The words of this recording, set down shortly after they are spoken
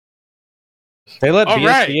They let All BSD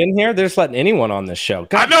right. in here? They're just letting anyone on this show.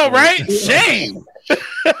 I know, right? Shame.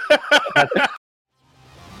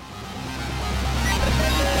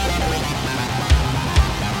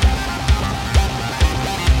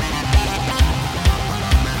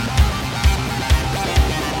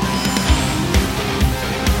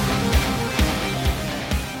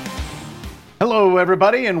 Hello,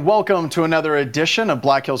 everybody, and welcome to another edition of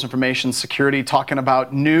Black Hills Information Security, talking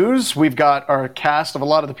about news. We've got our cast of a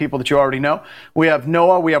lot of the people that you already know. We have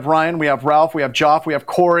Noah, we have Ryan, we have Ralph, we have Joff, we have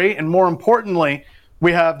Corey, and more importantly,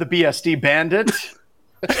 we have the BSD Bandit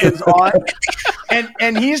is on.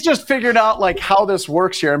 And he's just figured out like how this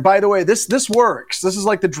works here. And by the way, this works. This is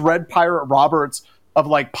like the Dread Pirate Roberts of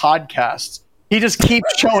like podcasts. He just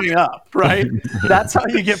keeps showing up, right? That's how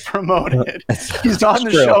you get promoted. He's on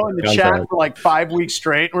the show in the chat for like 5 weeks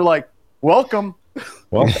straight. We're like, welcome.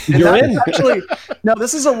 Well, you're in. Actually, no,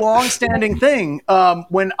 this is a long-standing thing.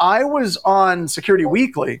 When I was on Security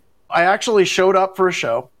Weekly, I actually showed up for a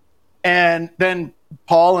show. And then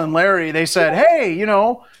Paul and Larry, they said, hey,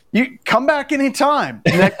 you come back anytime.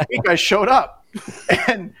 And next week I showed up.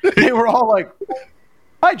 And they were all like,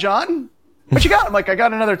 hi, John. What you got? I'm like, I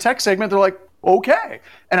got another tech segment. They're like, okay.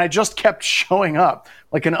 And I just kept showing up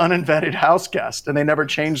like an uninvited house guest, and they never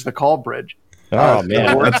changed the call bridge. Oh,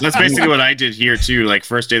 man. That's basically what I did here, too. Like,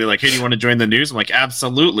 first day, they're like, hey, do you want to join the news? I'm like,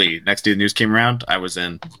 absolutely. Next day the news came around, I was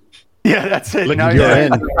in. Yeah, that's it. Now you're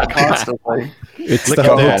in. Constantly. It's the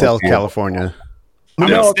Hotel California.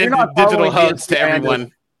 No, if you're not digital following hugs to BSD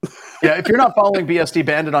everyone. Yeah, if you're not following BSD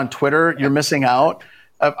Bandit on Twitter, you're missing out.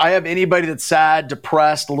 I have anybody that's sad,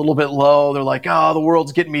 depressed, a little bit low. They're like, "Oh, the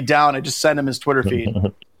world's getting me down." I just send them his Twitter feed.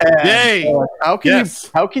 And Yay! How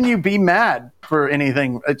can you be mad for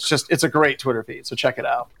anything? It's a great Twitter feed. So check it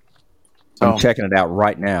out. I'm checking it out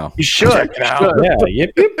right now. You should. Check it out. Yeah,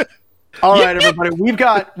 yep. All right, everybody. We've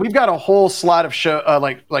got a whole slot of show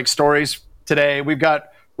like stories today. We've got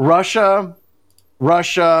Russia,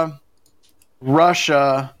 NSO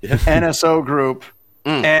Group.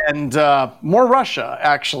 And more Russia,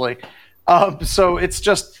 actually. So it's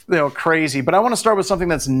just crazy. But I want to start with something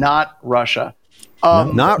that's not Russia.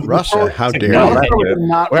 Not Russia. How dare you?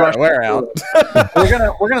 We're out.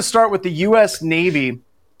 We're gonna start with the U.S. Navy.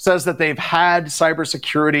 Says that they've had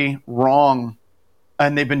cybersecurity wrong,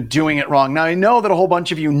 and they've been doing it wrong. Now I know that a whole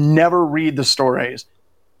bunch of you never read the stories,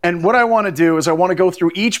 and what I want to do is I want to go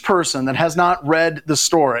through each person that has not read the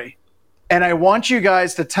story, and I want you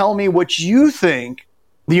guys to tell me what you think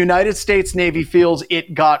the United States Navy feels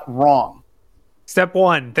it got wrong. Step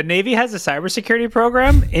one, the Navy has a cybersecurity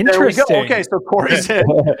program? Interesting. There we go. Okay, so Corey's in.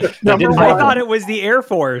 I thought it was the Air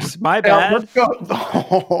Force. My bad. Let's go.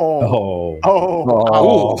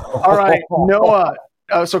 All right, Noah.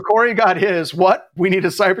 So Corey got his. What? We need a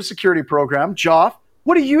cybersecurity program. Joff,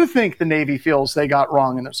 what do you think the Navy feels they got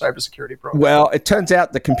wrong in their cybersecurity program? Well, it turns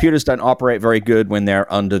out the computers don't operate very good when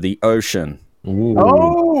they're under the ocean. Ooh.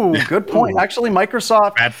 Oh, good point. Actually,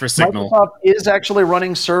 Microsoft is actually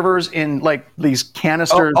running servers in like these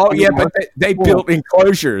canisters. Oh yeah, but they built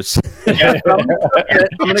enclosures. Yeah. I'm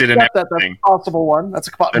going to accept that. That's a possible one. That's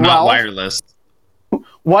They're not wireless.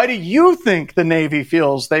 Why do you think the Navy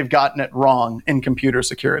feels they've gotten it wrong in computer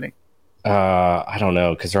security? I don't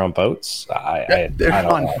know, because they're on boats. They're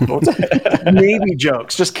on boats. Navy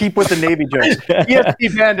jokes. Just keep with the Navy jokes.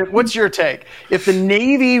 ESP Bandit, what's your take? If the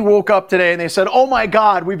Navy woke up today and they said, oh my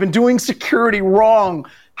God, we've been doing security wrong,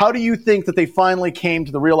 how do you think that they finally came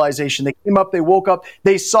to the realization? They came up, they woke up,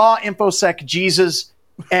 they saw Infosec Jesus,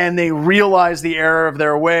 and they realized the error of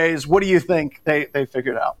their ways. What do you think they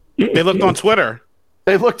figured out? They looked on Twitter.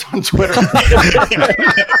 They looked on Twitter.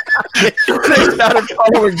 They started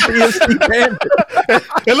following BSD Bandit.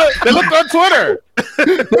 They looked on Twitter.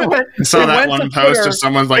 I saw that one post of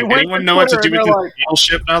someone's like, anyone know what to do with this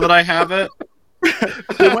ship now that I have it?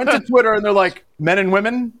 They went to Twitter and they're like, men and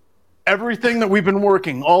women, everything that we've been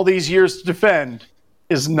working all these years to defend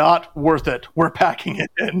is not worth it. We're packing it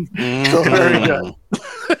in. So very good.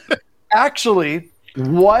 Actually,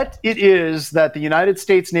 what it is that the United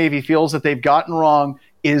States Navy feels that they've gotten wrong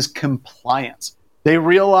is compliance. They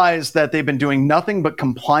realize that they've been doing nothing but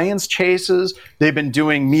compliance chases. They've been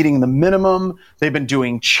meeting the minimum. They've been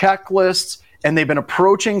doing checklists, and they've been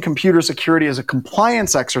approaching computer security as a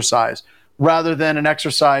compliance exercise rather than an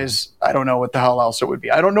exercise. I don't know what the hell else it would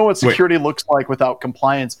be. I don't know what security looks like without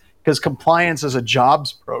compliance, because compliance is a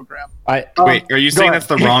jobs program. Wait, are you saying that's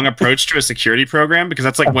the wrong approach to a security program? Because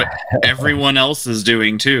that's like what everyone else is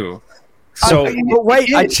doing too. So,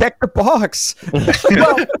 wait, I checked the box.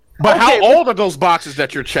 But how old are those boxes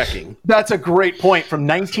that you're checking? That's a great point, from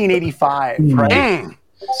 1985, right?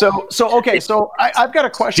 So I've got a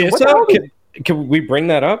question. can we bring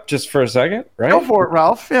that up just for a second? Right? Go for it,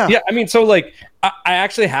 Ralph. Yeah. Yeah. I mean, so like, I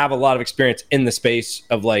actually have a lot of experience in the space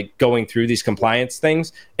of like going through these compliance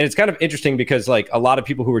things, and it's kind of interesting because like a lot of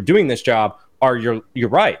people who are doing this job are you're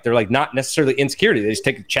right. They're like not necessarily in security. They just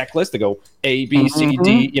take a checklist. They go A, B, C,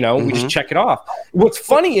 D. You know, we just check it off. What's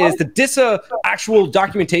funny is the DISA actual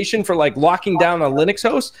documentation for like locking down a Linux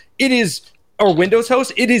host. It is. Or Windows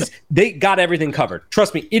host, they got everything covered.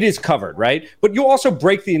 Trust me, it is covered, right? But you also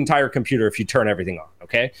break the entire computer if you turn everything on,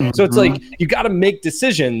 okay? So it's like, you got to make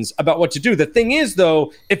decisions about what to do. The thing is,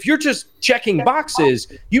 though, if you're just checking boxes,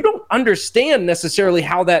 you don't understand necessarily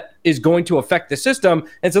how that is going to affect the system.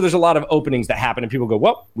 And so there's a lot of openings that happen, and people go,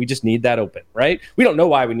 well, we just need that open, right? We don't know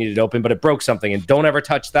why we need it open, but it broke something, and don't ever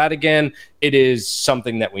touch that again. It is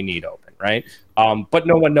something that we need open, right? But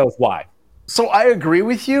no one knows why. So I agree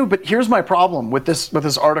with you, but here's my problem with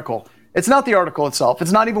this article. It's not the article itself.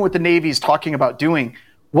 It's not even what the Navy's talking about doing.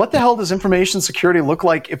 What the hell does information security look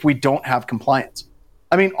like if we don't have compliance?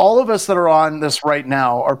 I mean, all of us that are on this right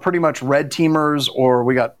now are pretty much red teamers, or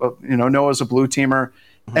we got, Noah's a blue teamer.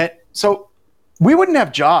 And so we wouldn't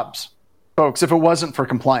have jobs, folks, if it wasn't for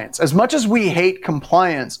compliance. As much as we hate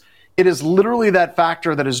compliance, it is literally that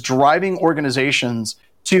factor that is driving organizations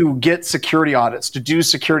to get security audits, to do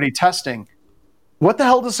security testing. What the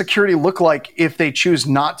hell does security look like if they choose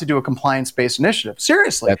not to do a compliance-based initiative?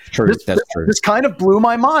 Seriously. That's true. That's true. This kind of blew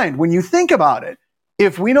my mind when you think about it.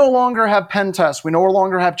 If we no longer have pen tests, we no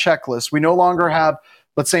longer have checklists, we no longer have,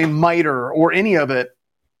 let's say, MITRE or any of it,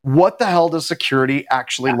 what the hell does security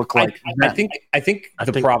actually look like? I think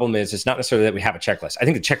the problem is it's not necessarily that we have a checklist. I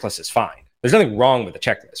think the checklist is fine. There's nothing wrong with the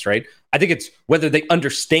checklist, right? I think it's whether they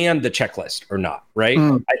understand the checklist or not, right?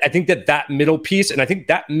 I think that middle piece, and I think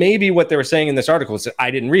that may be what they were saying in this article. Is that I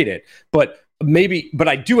didn't read it, but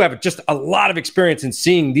I do have just a lot of experience in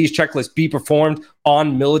seeing these checklists be performed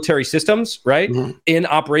on military systems, right? In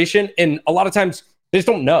operation. And a lot of times they just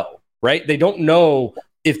don't know, right? They don't know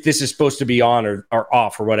if this is supposed to be on or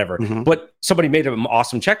off or whatever. But somebody made an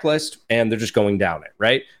awesome checklist and they're just going down it,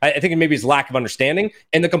 right? I think it maybe is lack of understanding.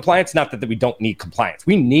 And the compliance, not that we don't need compliance.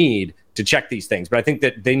 We need to check these things. But I think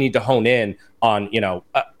that they need to hone in on,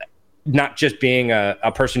 not just being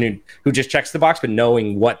a person who just checks the box, but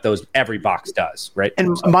knowing what every box does, right?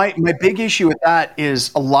 And my big issue with that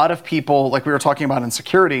is a lot of people, like we were talking about in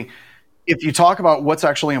security, if you talk about what's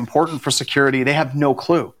actually important for security, they have no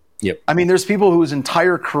clue. Yep. I mean, there's people whose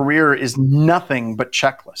entire career is nothing but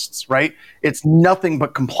checklists, right? It's nothing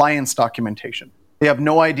but compliance documentation. They have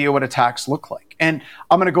no idea what attacks look like. And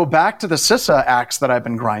I'm going to go back to the CISA acts that I've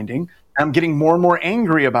been grinding. I'm getting more and more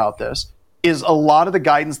angry about this, is a lot of the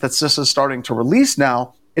guidance that CISA is starting to release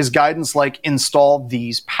now is guidance like install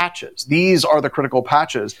these patches. These are the critical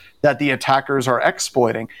patches that the attackers are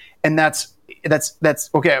exploiting. And that's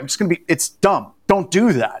okay. It's dumb. Don't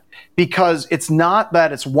do that, because it's not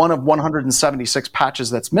that it's one of 176 patches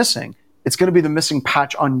that's missing. It's going to be the missing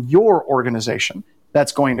patch on your organization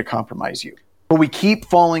that's going to compromise you. But we keep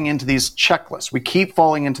falling into these checklists. We keep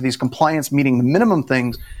falling into these compliance meeting the minimum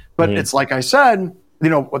things. But it's like I said,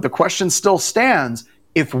 the question still stands.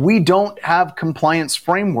 If we don't have compliance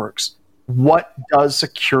frameworks, what does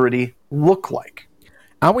security look like?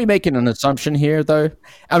 Aren't we making an assumption here, though?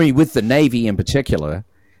 I mean, with the Navy in particular,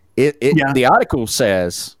 the article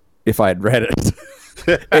says, if I had read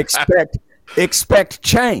it, expect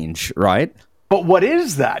change, right? But what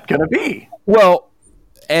is that going to be? Well,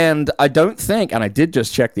 and I don't think, and I did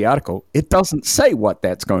just check the article, it doesn't say what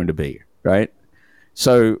that's going to be, right?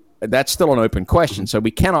 So that's still an open question. So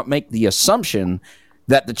we cannot make the assumption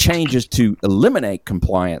that the change is to eliminate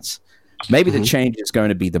compliance. Maybe the change is going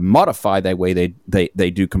to be to modify the way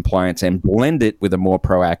they do compliance and blend it with a more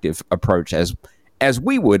proactive approach, as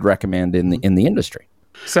we would recommend in the industry.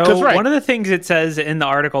 So one of the things it says in the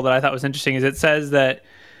article that I thought was interesting is it says that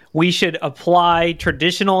we should apply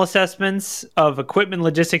traditional assessments of equipment,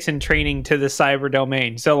 logistics, and training to the cyber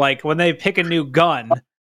domain. So like when they pick a new gun,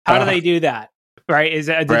 how do they do that? Right?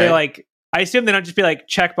 They like? I assume they don't just be like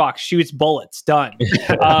checkbox shoots bullets done.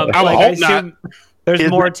 I assume there's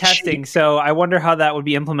more testing. So I wonder how that would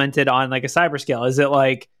be implemented on like a cyber scale. Is it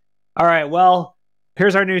like, all right, well,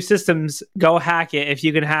 here's our new systems, go hack it. If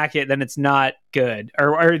you can hack it, then it's not good.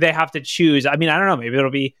 Or they have to choose. I mean, I don't know.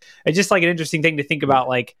 Maybe it's just like an interesting thing to think about.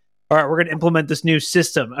 Like, all right, we're going to implement this new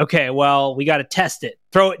system. Okay, well, we got to test it.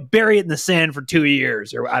 Bury it in the sand for 2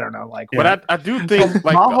 years, or I don't know. Like, but I do think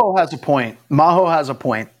like Maho has a point.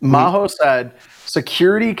 Maho said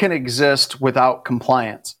security can exist without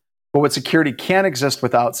compliance, but what security can exist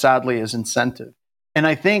without, sadly, is incentive. And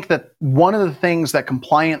I think that one of the things that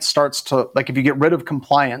compliance starts to, like, if you get rid of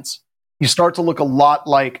compliance, you start to look a lot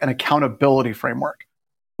like an accountability framework,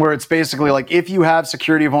 where it's basically like if you have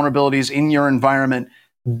security vulnerabilities in your environment,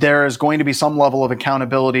 there is going to be some level of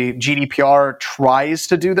accountability. GDPR tries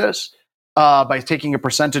to do this by taking a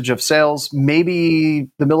percentage of sales. Maybe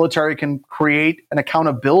the military can create an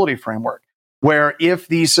accountability framework where if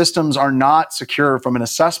these systems are not secure from an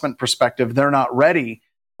assessment perspective, they're not ready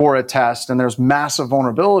for a test, and there's massive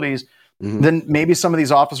vulnerabilities, then maybe some of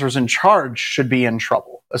these officers in charge should be in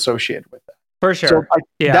trouble associated with that. For sure. So,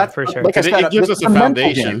 Yeah, for sure. Like I said, It gives this us is a mental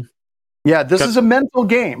foundation. game. Yeah, this is a mental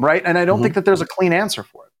game, right? And I don't think that there's a clean answer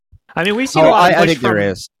for it. I mean, we've seen a lot of I push think from,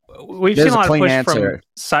 there is. We've There's seen a lot of clean push answer. from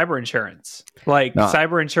cyber insurance. Like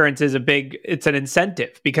cyber insurance is it's an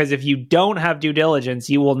incentive, because if you don't have due diligence,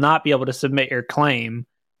 you will not be able to submit your claim.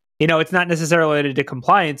 You know, it's not necessarily related to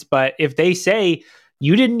compliance, but if they say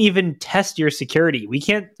you didn't even test your security, we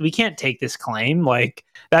can't take this claim. Like,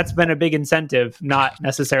 that's been a big incentive, not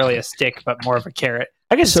necessarily a stick, but more of a carrot.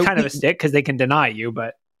 I guess it's kind of a stick because they can deny you,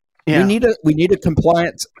 but we need a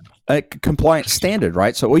compliance standard,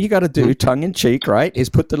 right? So all you got to do, tongue in cheek, right, is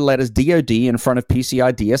put the letters DOD in front of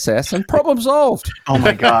PCI DSS, and problem solved. Oh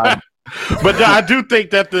my god! But I do think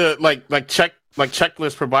that the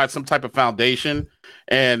checklist provides some type of foundation,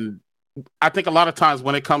 and I think a lot of times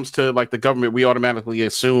when it comes to like the government, we automatically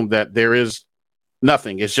assume that there is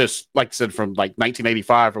nothing. It's just like I said, from like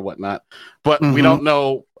 1985 or whatnot, but we don't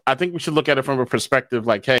know. I think we should look at it from a perspective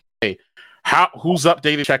like, hey, who's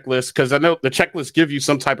updated checklist? Because I know the checklists give you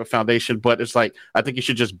some type of foundation, but it's like I think you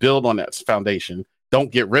should just build on that foundation.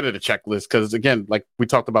 Don't get rid of the checklist, because again, like we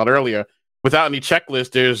talked about earlier, without any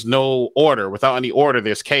checklist, there's no order. Without any order,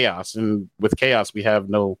 there's chaos, and with chaos, we have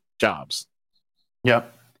no jobs.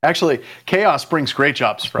 Yep. Actually, chaos brings great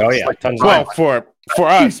jobs for us. Oh yeah, well, for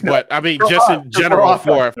us, but I mean, just in general,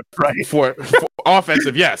 for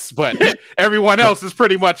offensive, yes, but everyone else is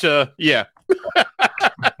pretty much yeah.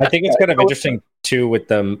 I think it's kind of interesting too with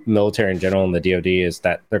the military in general and the DoD is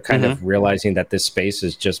that they're kind of realizing that this space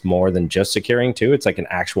is just more than just securing too. It's like an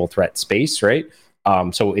actual threat space, right?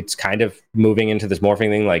 So it's kind of moving into this morphing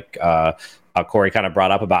thing, like Corey kind of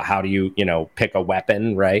brought up about how do you pick a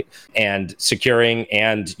weapon, right? And securing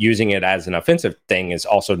and using it as an offensive thing is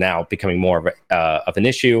also now becoming more of an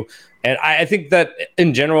issue. And I think that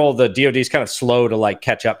in general, the DoD is kind of slow to like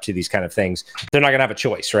catch up to these kind of things. They're not going to have a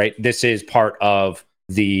choice, right? This is part of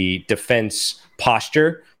the defense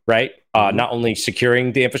posture, right? Not only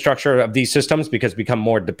securing the infrastructure of these systems because we become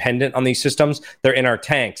more dependent on these systems, they're in our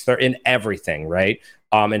tanks, they're in everything, right?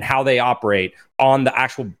 And how they operate on the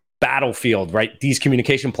actual battlefield, right? These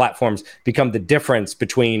communication platforms become the difference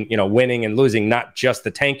between winning and losing, not just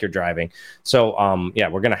the tank you're driving. So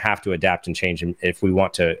we're going to have to adapt and change if we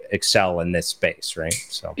want to excel in this space, right?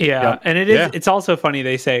 So and it's also funny,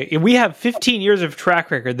 they say we have 15 years of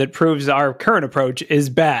track record that proves our current approach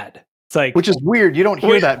is bad. It's like, which is weird. You don't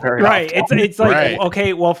hear that very often. It's like,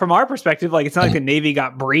 okay, well, from our perspective, like, it's not like the Navy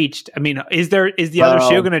got breached. I mean, is the other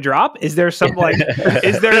shoe going to drop? Is there some like,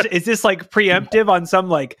 is this like preemptive on some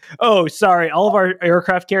like, oh, sorry, all of our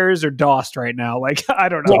aircraft carriers are DOSed right now? Like, I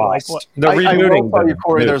don't know. Like, they're rebooting. I will tell you,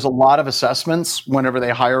 Corey, there's a lot of assessments whenever they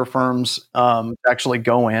hire firms to actually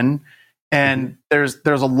go in, and there's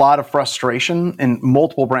a lot of frustration in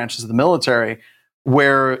multiple branches of the military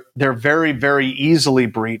where they're very, very easily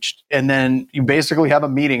breached. And then you basically have a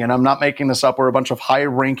meeting, and I'm not making this up, where a bunch of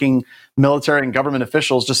high-ranking military and government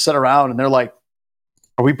officials just sit around and they're like,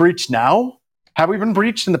 are we breached now? Have we been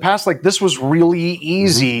breached in the past? Like, this was really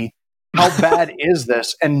easy. How bad is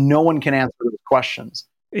this? And no one can answer those questions.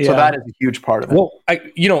 Yeah. So that is a huge part of it. Well, I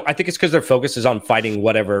think it's because their focus is on fighting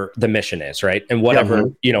whatever the mission is, right? And whatever,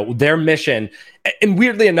 their mission. And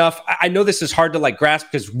weirdly enough, I know this is hard to like grasp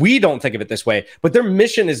because we don't think of it this way, but their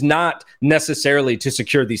mission is not necessarily to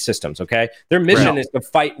secure these systems, okay? Their mission is to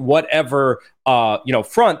fight whatever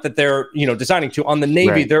front that they're designing to. On the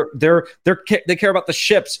Navy, they care about the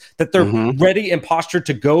ships, that they're ready and postured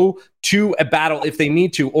to go to a battle if they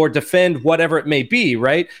need to, or defend whatever it may be,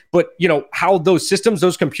 right? But how those systems,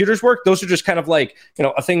 those computers work, those are just kind of like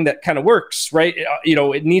a thing that kind of works, right?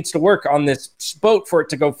 It needs to work on this boat for it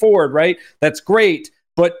to go forward, right? That's great,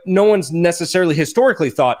 but no one's necessarily historically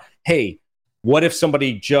thought, hey, what if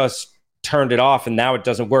somebody just turned it off and now it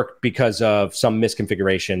doesn't work because of some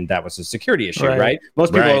misconfiguration that was a security issue, right?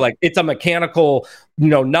 Most people are like, it's a mechanical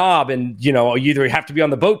knob, and you either have to be on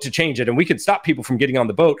the boat to change it, and we can stop people from getting on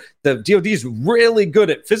the boat. The DoD is really good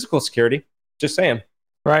at physical security, just saying.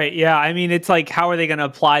 Right, yeah. I mean, it's like, how are they going to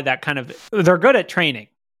apply that kind of... They're good at training.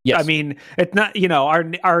 Yes. I mean, it's not,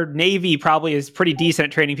 our Navy probably is pretty decent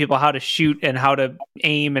at training people how to shoot and how to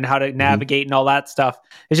aim and how to navigate and all that stuff.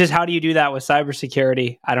 It's just, how do you do that with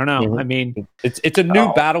cybersecurity? I don't know. I mean, it's a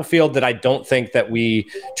new battlefield that I don't think that we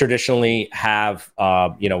traditionally have,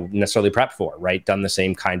 necessarily prepped for, right? Done the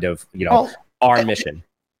same kind of, our mission.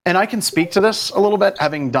 And I can speak to this a little bit,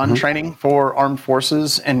 having done training for armed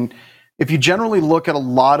forces. And if you generally look at a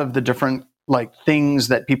lot of the different things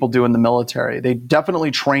that people do in the military, they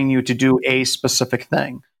definitely train you to do a specific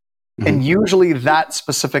thing. And usually that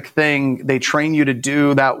specific thing, they train you to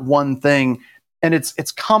do that one thing. And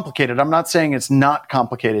it's complicated. I'm not saying it's not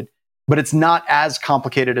complicated, but it's not as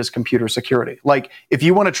complicated as computer security. Like, if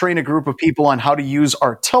you want to train a group of people on how to use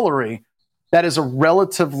artillery, that is a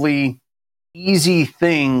relatively easy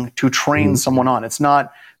thing to train someone on.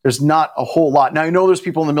 There's not a whole lot. Now, I know there's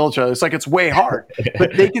people in the military, it's way hard,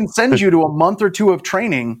 but they can send you to a month or two of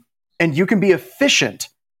training and you can be efficient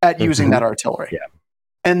at using that artillery. Yeah.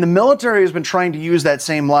 And the military has been trying to use that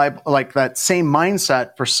same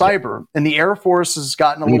mindset for cyber. And the Air Force has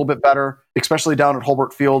gotten a little bit better, especially down at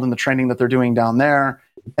Hobart Field and the training that they're doing down there.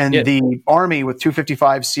 And the Army with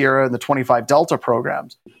 255 Sierra and the 25 Delta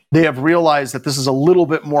programs, they have realized that this is a little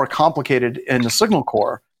bit more complicated in the Signal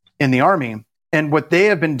Corps in the Army. And what they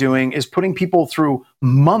have been doing is putting people through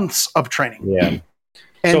months of training. Yeah.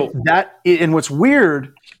 And what's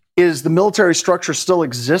weird is the military structure still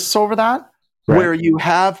exists over that, where you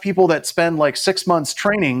have people that spend 6 months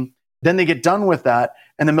training, then they get done with that.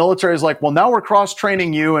 And the military is like, well, now we're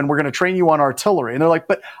cross-training you and we're going to train you on artillery. And they're like,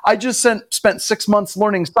 but I just spent 6 months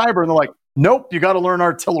learning cyber. And they're like, nope, you got to learn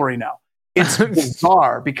artillery now. It's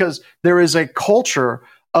bizarre because there is a culture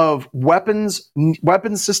of weapon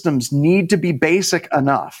systems need to be basic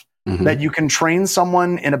enough that you can train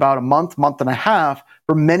someone in about a month and a half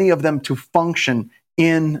for many of them to function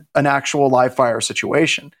in an actual live fire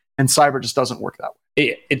situation. And cyber just doesn't work that way.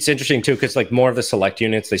 It's interesting too, because more of the select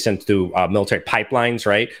units they send through military pipelines,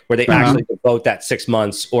 right, where they actually devote that 6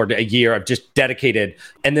 months or a year of just dedicated,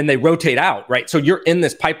 and then they rotate out, right? So you're in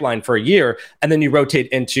this pipeline for a year, and then you rotate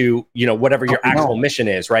into whatever your actual mission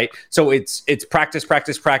is, right? So it's practice,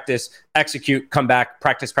 execute, come back,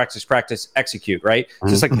 practice, execute, right?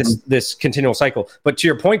 So it's like this continual cycle. But to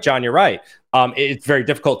your point, John, you're right. It's very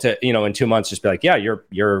difficult to, in 2 months, just be like, yeah,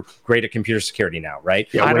 you're great at computer security now, right?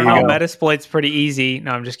 Yeah, I don't know. Metasploit's pretty easy.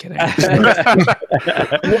 No, I'm just kidding. But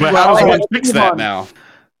how does one fix that now?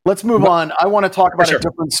 Let's move on. I want to talk about a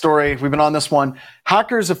different story. We've been on this one.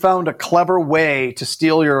 Hackers have found a clever way to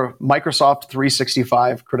steal your Microsoft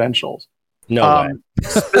 365 credentials. No way.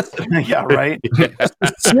 Yeah, right.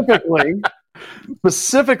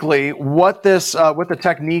 Specifically, what the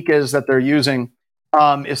technique is that they're using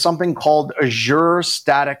is something called Azure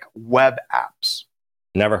Static Web Apps.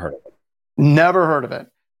 Never heard of it. Never heard of it.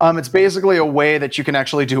 It's basically a way that you can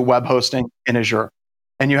actually do web hosting in Azure.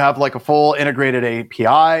 And you have a full integrated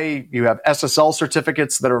API. You have SSL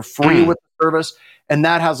certificates that are free with the service. And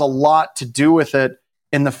that has a lot to do with it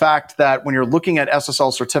in the fact that when you're looking at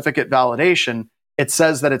SSL certificate validation, it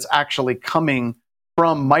says that it's actually coming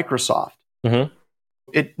from Microsoft.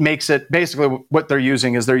 It makes it basically what they're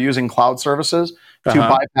using cloud services to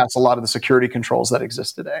bypass a lot of the security controls that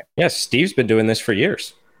exist today. Yes, Steve's been doing this for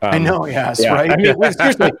years. I know, yes, right? I mean,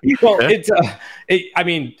 seriously,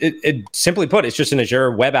 it simply put, it's just an Azure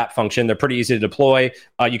web app function. They're pretty easy to deploy.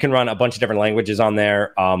 You can run a bunch of different languages on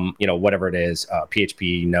there. Whatever it is,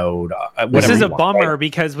 PHP, Node. This is a bummer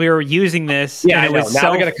because we were using this. Yeah, and now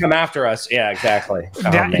they're going to come after us. Yeah, exactly.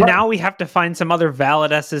 Now we have to find some other valid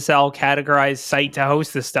SSL categorized site to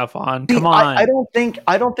host this stuff on. Come on. I don't think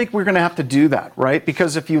we're going to have to do that, right?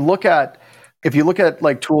 Because if you look at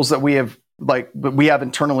tools that we have. We have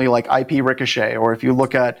internally IP Ricochet, or if you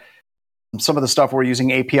look at some of the stuff we're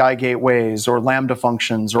using API gateways or Lambda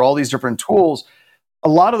functions or all these different tools, a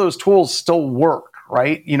lot of those tools still work,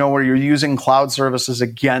 right? Where you're using cloud services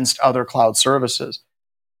against other cloud services.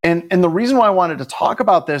 And the reason why I wanted to talk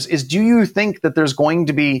about this is, do you think that there's going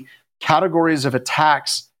to be categories of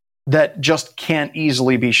attacks that just can't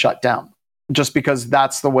easily be shut down just because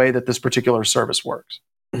that's the way that this particular service works?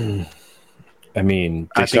 I mean,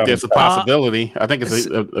 I think there's a possibility. I think it's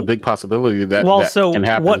a big possibility that can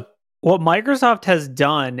happen. What Microsoft has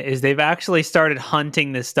done is they've actually started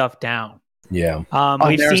hunting this stuff down. Yeah,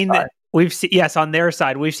 we've seen on their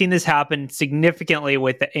side. We've seen this happen significantly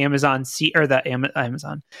with the the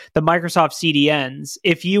Microsoft CDNs.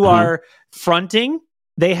 If you are fronting,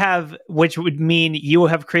 they have, which would mean you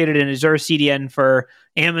have created an Azure CDN for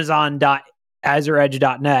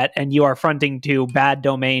Amazon.AzureEdge.net, and you are fronting to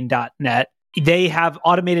baddomain.net. They have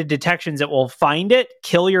automated detections that will find it,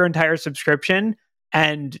 kill your entire subscription,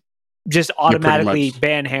 and just automatically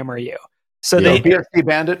banhammer you. So they BSD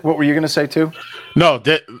Bandit. What were you going to say too? No,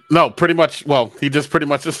 pretty much. Well, he just pretty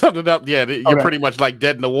much just summed it up. Yeah, you're pretty much like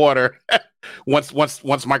dead in the water. once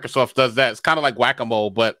Microsoft does that, it's kind of like whack-a-mole,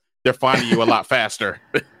 but they're finding you a lot faster.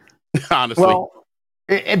 Honestly. Well,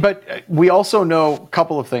 but we also know a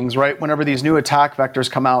couple of things, right? Whenever these new attack vectors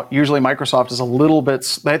come out, usually Microsoft is a little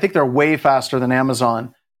bit. I think they're way faster than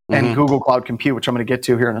Amazon and Google Cloud Compute, which I'm going to get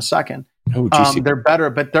to here in a second. They're better,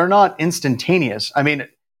 but they're not instantaneous. I mean,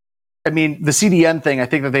 the CDN thing, I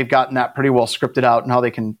think that they've gotten that pretty well scripted out and how they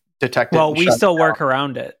can detect it. Well, we still work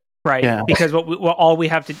around it, right? Yeah. Because all we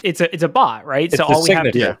have to, it's a bot, right? It's so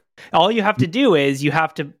all you have to do is you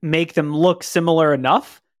have to make them look similar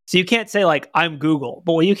enough. So you can't say like, I'm Google,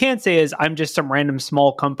 but what you can say is I'm just some random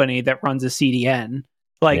small company that runs a CDN.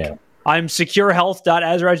 Like I'm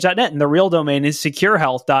securehealth.azure.net and the real domain is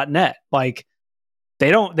securehealth.net. Like,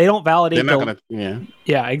 They don't validate. They're not gonna,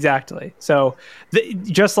 yeah, exactly. So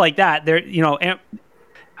just like that,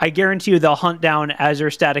 I guarantee you they'll hunt down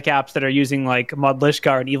Azure static apps that are using like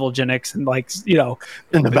Modlishka and EvilGenix and like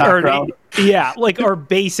in the background. Or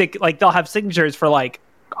basic, like they'll have signatures for like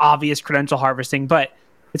obvious credential harvesting, but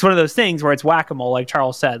it's one of those things where it's whack-a-mole, like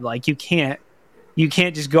Charles said. Like you can't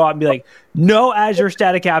just go out and be like, no Azure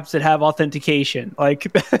static apps that have authentication. Like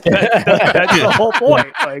that's the whole point.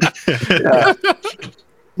 Like,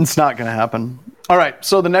 it's not going to happen. All right.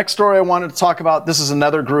 So the next story I wanted to talk about, this is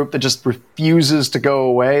another group that just refuses to go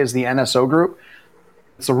away, is the NSO group.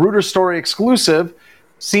 It's a Reuters story exclusive.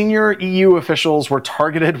 Senior EU officials were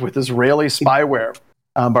targeted with Israeli spyware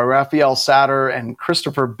by Raphael Satter and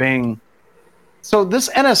Christopher Bing. So this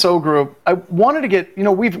NSO group, I wanted to get,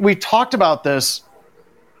 we've talked about this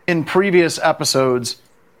in previous episodes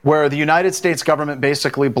where the United States government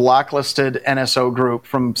basically blacklisted NSO group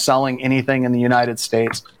from selling anything in the United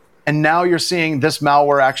States. And now you're seeing this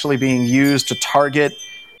malware actually being used to target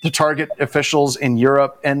officials in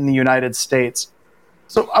Europe and the United States.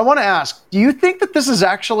 So I want to ask, do you think that this is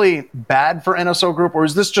actually bad for NSO group, or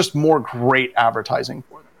is this just more great advertising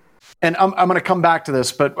for them? And I'm going to come back to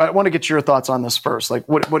this, but I want to get your thoughts on this first. Like,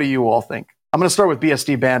 what do you all think? I'm going to start with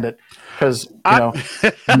BSD Bandit because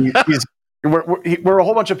we're a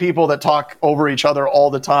whole bunch of people that talk over each other all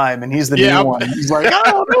the time, and he's the new one. He's like,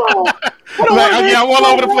 I don't know. I'm all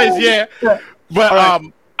over the place. Yeah, but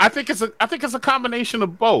right. I think it's a combination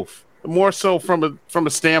of both. More so from a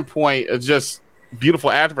standpoint of just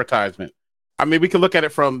beautiful advertisement. I mean, we can look at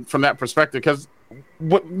it from that perspective because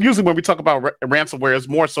usually when we talk about ransomware, it's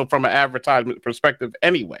more so from an advertisement perspective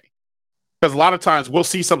anyway. Because a lot of times we'll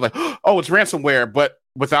see something like, oh, it's ransomware, but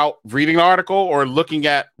without reading an article or looking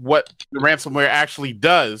at what the ransomware actually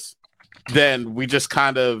does, then we just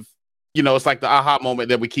kind of, it's like the aha moment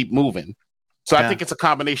that we keep moving. So I think it's a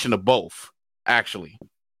combination of both, actually.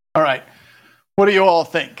 All right. What do you all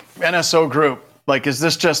think? NSO Group, like, is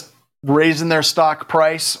this just raising their stock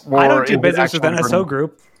price? Or I don't do business with NSO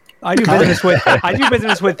Group. I do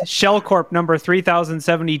business with Shell Corp number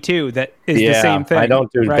 3072. That is the same thing. I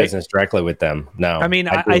don't do business directly with them. No, I mean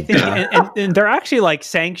I think and they're actually like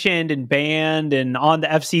sanctioned and banned and on the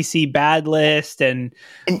FCC bad list and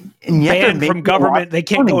banned from government. They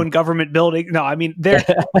can't go in government building. No, I mean they're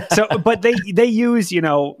but they use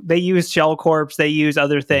they use Shell Corps. They use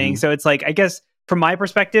other things. So it's like, I guess from my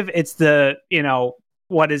perspective, it's the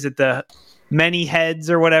what is it, the many heads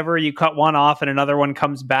or whatever, you cut one off and another one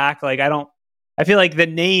comes back. Like I feel like the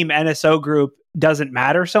name NSO Group doesn't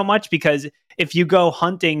matter so much, because if you go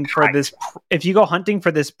hunting for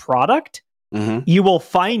this product, you will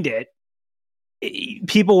find it.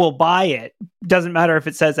 People will buy it. Doesn't matter if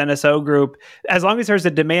it says NSO Group, as long as there's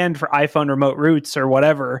a demand for iPhone remote roots or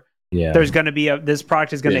whatever. There's going to be this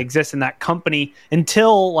product is going to exist in that company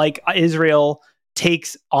until like Israel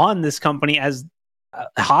takes on this company as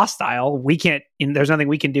hostile. We can't. There's nothing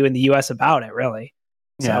we can do in the U.S. about it, really.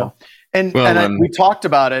 So, we talked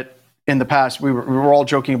about it in the past. We were all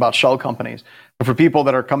joking about shell companies, but for people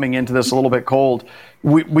that are coming into this a little bit cold,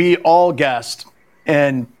 we all guessed,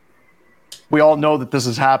 and we all know that this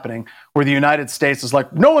is happening, where the United States is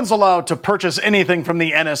like, no one's allowed to purchase anything from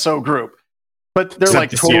the NSO Group, but they're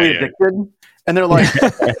like totally addicted. And they're like,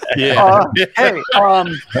 hey, you got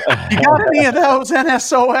any of those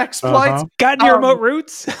NSO exploits? Got any remote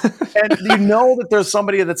roots? And you know that there's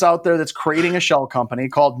somebody that's out there that's creating a shell company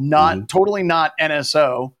called Totally Not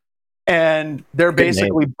NSO. And they're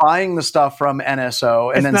basically buying the stuff from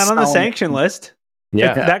NSO. And it's not on the sanction list.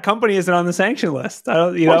 Yeah. That company isn't on the sanction list. I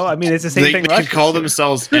don't, I mean, it's the same thing. They could call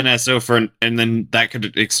themselves NSO and then that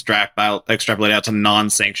could extrapolate out to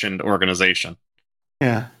non-sanctioned organization.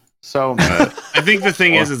 Yeah. So I think the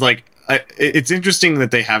thing is like it's interesting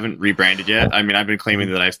that they haven't rebranded yet. I mean, I've been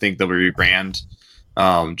claiming that I think they'll rebrand,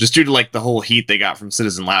 just due to like the whole heat they got from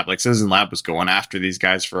Citizen Lab. Like Citizen Lab was going after these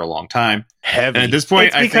guys for a long time. Heavy. And at this point,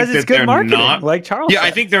 It's I because think it's that good they're marketing, not. like Charles Yeah, said.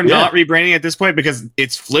 I think they're not rebranding at this point because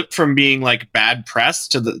it's flipped from being like bad press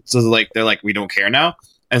to like they're like we don't care now,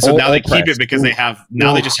 and so now they keep it because they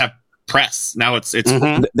just have press. Now it's that's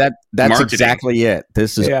marketing. exactly it.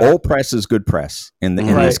 This is all press is good press in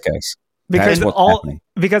this case.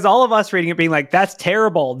 Because all of us reading it being like, that's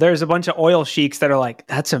terrible. There's a bunch of oil sheiks that are like,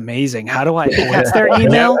 that's amazing. How do I, what's their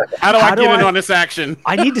email? How do I get in on this action?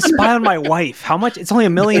 I need to spy on my wife. How much? It's only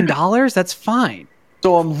 $1 million. That's fine.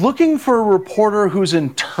 So I'm looking for a reporter who's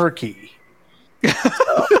in Turkey.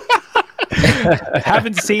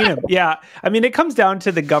 Haven't seen him. Yeah. I mean, it comes down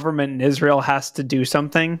to the government in Israel has to do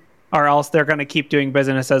something or else they're going to keep doing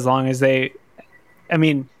business as long as they, I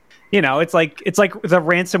mean, you know, it's like the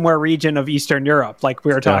ransomware region of Eastern Europe, like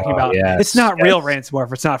we were talking about. Yes, it's not real ransomware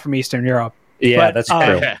if it's not from Eastern Europe. Yeah, that's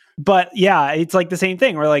true. But yeah, it's like the same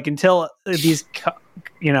thing. Where like until these,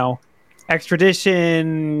 you know,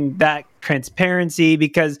 extradition, that transparency,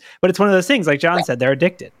 but it's one of those things. Like John said, they're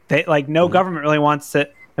addicted. They like no government really wants to.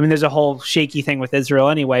 I mean, there's a whole shaky thing with Israel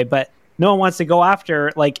anyway, but no one wants to go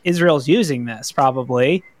after like Israel's using this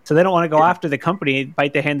probably, so they don't want to go after the company,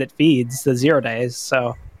 bite the hand that feeds the 0 days.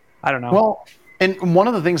 So. I don't know. Well, and one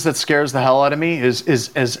of the things that scares the hell out of me is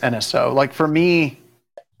NSO. Like for me,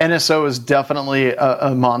 NSO is definitely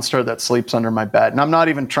a monster that sleeps under my bed. And I'm not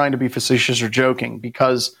even trying to be facetious or joking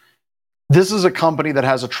because this is a company that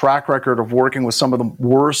has a track record of working with some of the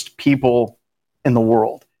worst people in the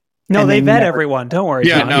world. No, they vet everyone. Don't worry.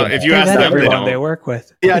 Yeah, John. no, if you ask them, everyone they work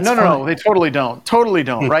with. Yeah, no, they totally don't. Totally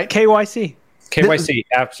don't, right? KYC. KYC,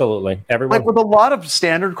 absolutely. Everyone. Like with a lot of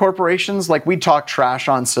standard corporations, like we talk trash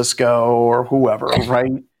on Cisco or whoever,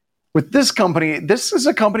 right? With this company, this is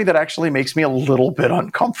a company that actually makes me a little bit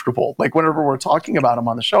uncomfortable. Like whenever we're talking about them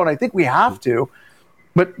on the show, and I think we have to.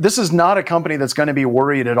 But this is not a company that's going to be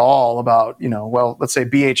worried at all about, you know, well, let's say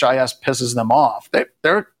BHIS pisses them off.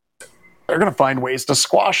 They're going to find ways to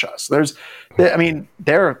squash us.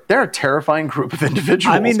 They're a terrifying group of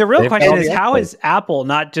individuals. I mean, the real question is, how has Apple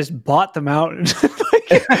not just bought them out?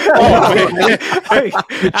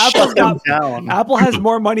 Apple has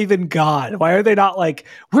more money than God. Why are they not like,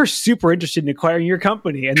 we're super interested in acquiring your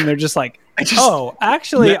company? And they're just like,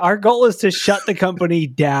 actually, our goal is to shut the company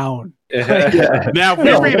down. Now, if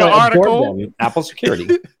we read an article, Apple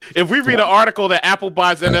security. If we read an article that Apple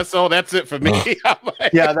buys NSO, that's it for me.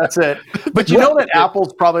 Yeah, that's it. But you know that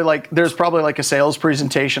Apple's probably like, there's probably like a sales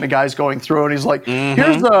presentation, a guy's going through, and he's like,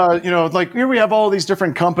 here's here we have all these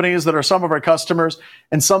different companies that are some of our customers,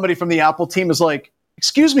 and somebody from the Apple team is like,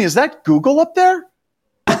 excuse me, is that Google up there?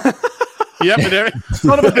 Yep.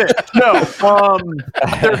 Son of a bitch. No,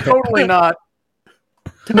 they're totally not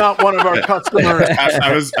one of our customers.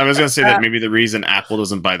 I was going to say that maybe the reason Apple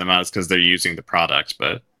doesn't buy them out is because they're using the product,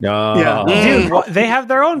 but dude, they have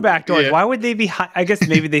their own backdoors. Why would they be? I guess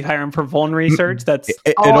maybe they hire them for vuln research. That's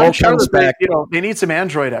it all comes back. They need some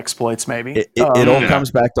Android exploits, maybe. It all comes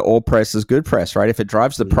back to all press is good press, right? If it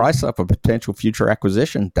drives the price up of potential future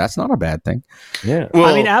acquisition, that's not a bad thing. Yeah. Well,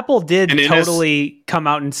 I mean, Apple did totally come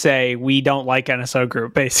out and say we don't like NSO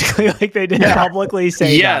Group. Basically, like they did publicly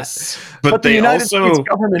say yes, but they also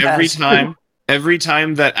every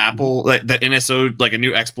time that Apple that NSO like a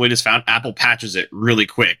new exploit is found, Apple patches it really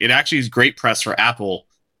quick. It actually is great press for Apple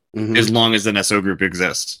as long as the NSO Group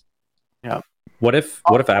exists. Yeah. What if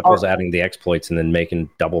Apple's adding the exploits and then making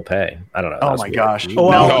double pay? I don't know. Oh my gosh.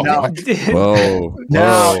 Well, no. Whoa.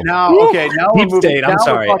 Now, okay. Now deep we're state. I'm now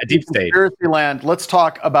sorry. we're A deep state. Conspiracy land. Let's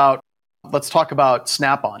talk about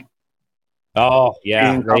Snap-on. Oh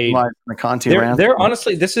yeah. The Conti they're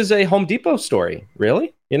honestly, this is a Home Depot story.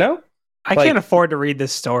 Really? You know? I can't afford to read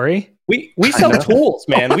this story. We sell tools,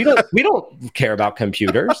 man. We don't care about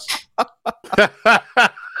computers.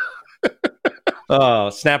 Oh,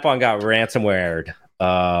 Snap-on got ransomwared.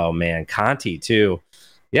 Oh man, Conti too.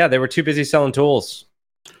 Yeah, they were too busy selling tools.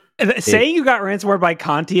 Saying you got ransomware by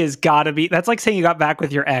Conti has got to be. That's like saying you got back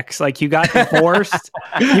with your ex. Like you got divorced.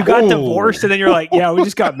 Divorced, and then you're like, yeah, we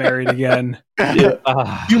just got married again. You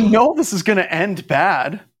know this is going to end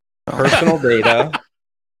bad. Personal data.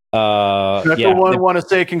 Everyone want to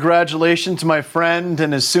say congratulations to my friend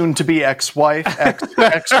and his soon-to-be ex-wife.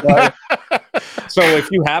 Ex-wife. So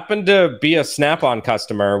if you happen to be a Snap-on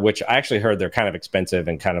customer, which I actually heard they're kind of expensive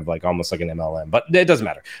and kind of like almost like an MLM, but it doesn't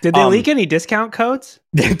matter. Did they leak any discount codes?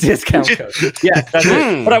 Discount codes. Yeah, that's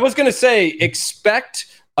it. But I was going to say,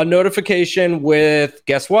 expect a notification with,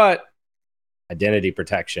 guess what? Identity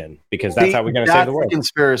protection, because that's how we're going to save the world. That's a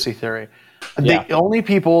conspiracy theory. The only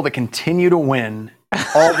people that continue to win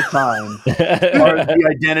all the time are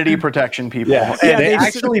the identity protection people. Yeah, and they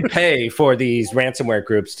actually pay for these ransomware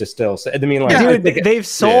groups to still. I mean, like, dude, they've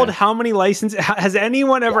sold how many licenses? Has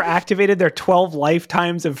anyone ever activated their 12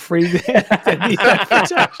 lifetimes of free identity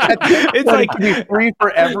protection? It's like to be free for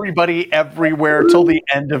everybody, everywhere till the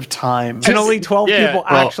end of time, and only 12 people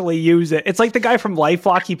actually use it. It's like the guy from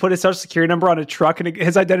LifeLock. He put his social security number on a truck, and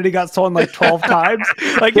his identity got stolen like 12 times.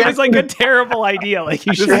 Like it was like a terrible idea. Like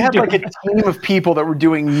you should. They had like a team of people that were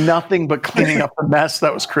doing nothing but cleaning up the mess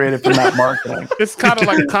that was created from that marketing. It's kind of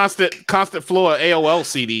like a constant flow of AOL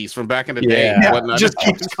CDs from back in the day. Yeah, it just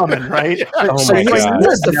keeps coming, right? So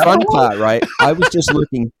here's the fun part, right? I was just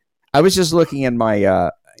looking in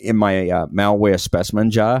my malware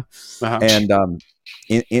specimen jar, and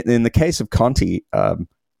in the case of Conti,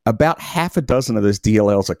 about half a dozen of those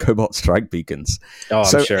DLLs are Cobalt Strike beacons. Oh,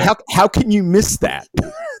 so I'm sure. How can you miss that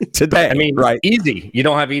today? I mean, easy. You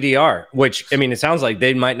don't have EDR, which, I mean, it sounds like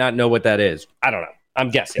they might not know what that is. I don't know. I'm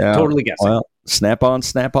guessing. Totally guessing. Well, snap on,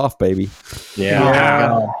 snap off, baby.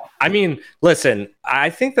 Yeah. I mean, listen, I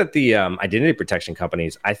think that the identity protection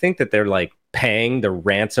companies, I think that they're like paying the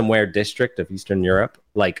ransomware district of Eastern Europe,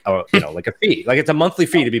 like, like a fee. Like it's a monthly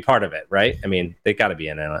fee to be part of it, right? I mean, they got to be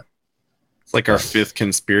in it. It's like our fifth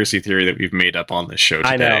conspiracy theory that we've made up on this show today.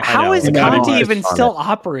 I know. How is Conti even still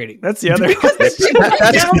operating? That's the other question.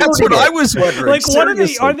 That's what I was wondering. Like, what are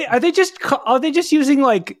they? Are they just using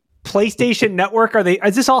like PlayStation Network?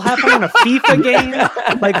 Is this all happening on a FIFA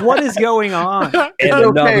game? Like, what is going on? And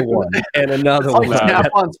another one. And another one. Like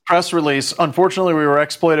Snap-on's press release. Unfortunately, we were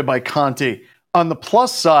exploited by Conti. On the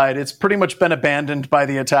plus side, it's pretty much been abandoned by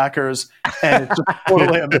the attackers, and it's just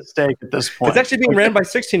totally a mistake at this point. It's actually being ran by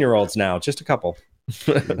 16-year-olds now, just a couple.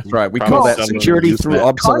 That's right. We call that security through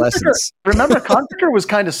obsolescence. Remember, Configure was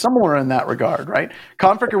kind of similar in that regard, right?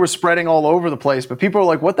 Configure was spreading all over the place, but people were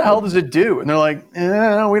like, what the hell does it do? And they're like,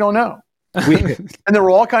 we don't know. And there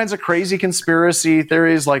were all kinds of crazy conspiracy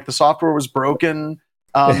theories, like the software was broken.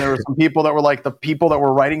 There were some people that were like, the people that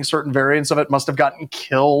were writing certain variants of it must have gotten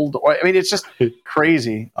killed. I mean, it's just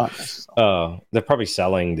crazy. They're probably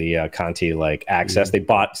selling the Conti like access. They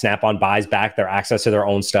bought Snap-on buys back their access to their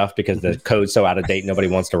own stuff because the code's so out of date, nobody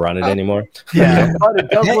wants to run it anymore. Yeah, but it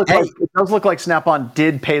does look like Snap-on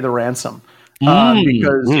did pay the ransom.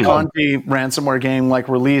 Because Conti ransomware game like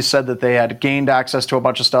release said that they had gained access to a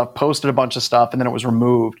bunch of stuff, posted a bunch of stuff, and then it was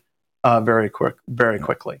removed very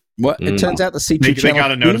quickly. Well, it turns out the C2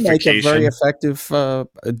 channels do make a very effective.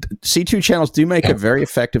 C2 channels do make a very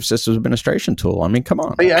effective systems administration tool. I mean, come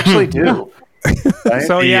on, they actually do. Right?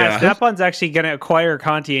 So Snap-on's actually going to acquire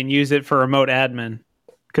Conti and use it for remote admin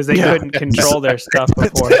because they couldn't control their stuff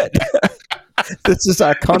before. This is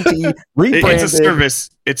our Conti rebranded.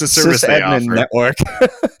 It's a service they offer. Network.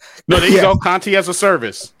 No, there you go. Conti as a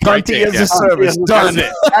service. Conti as a service. Done.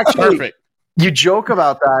 Actually, perfect. You joke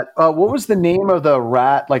about that. What was the name of the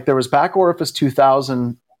rat? Like there was Back Orifice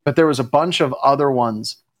 2000, but there was a bunch of other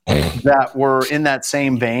ones that were in that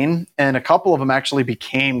same vein, and a couple of them actually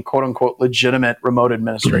became "quote unquote" legitimate remote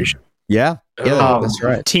administration. Yeah, that's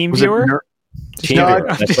right. TeamViewer.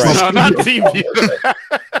 TeamViewer. That's right. No, not TeamViewer.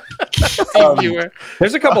 TeamViewer.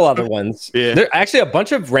 There's a couple other ones. Yeah. There, actually, a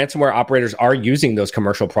bunch of ransomware operators are using those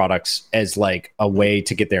commercial products as like a way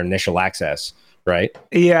to get their initial access. Right?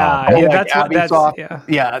 Yeah, that's what that's.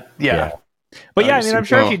 Yeah. But I mean, I'm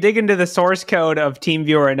sure if you dig into the source code of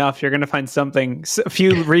TeamViewer enough, you're going to find a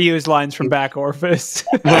few reused lines from Back Orifice.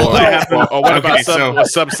 What about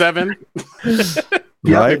Sub 7?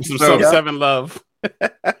 Right. Some Sub 7 love.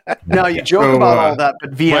 Now you joke about all that,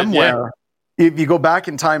 but VMware, if you go back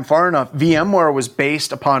in time far enough, VMware was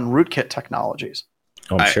based upon rootkit technologies.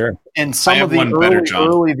 I'm sure. And some of the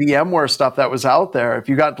early VMware stuff that was out there, if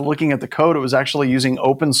you got to looking at the code, it was actually using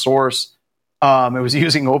open source. It was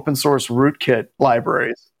using open source rootkit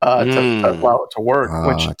libraries to allow it to work,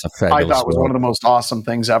 which I thought was one of the most awesome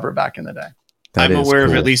things ever back in the day. I'm aware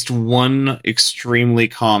of at least one extremely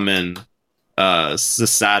common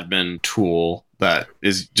sysadmin tool that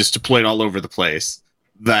is just deployed all over the place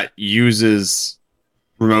that uses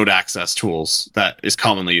remote access tools that is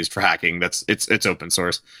commonly used for hacking. It's open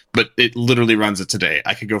source, but it literally runs it today.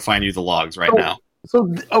 I could go find you the logs right now.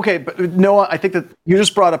 So, okay, but Noah, I think that you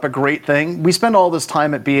just brought up a great thing. We spend all this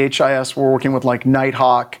time at BHIS, we're working with like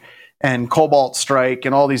Nighthawk and Cobalt Strike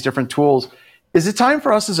and all these different tools. Is it time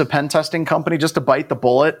for us as a pen testing company just to bite the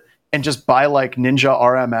bullet and just buy like Ninja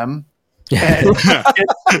RMM?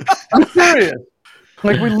 I'm serious.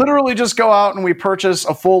 Like we literally just go out and we purchase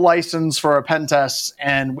a full license for our pen tests,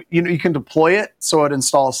 and you can deploy it so it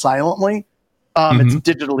installs silently. It's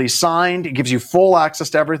digitally signed. It gives you full access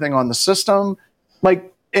to everything on the system.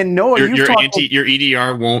 Like, and Noah, your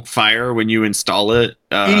EDR won't fire when you install it.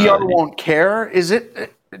 EDR won't care. Is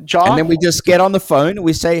it, Josh? And then we just get on the phone and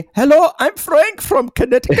we say, "Hello, I'm Frank from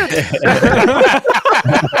Connecticut."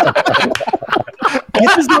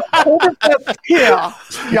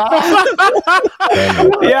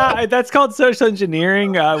 Yeah, that's called social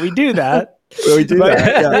engineering. We do that. We do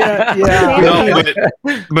that. Yeah.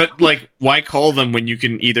 No, but like, why call them when you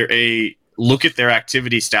can either look at their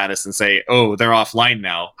activity status and say, "Oh, they're offline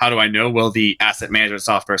now. How do I know?" Well, the asset management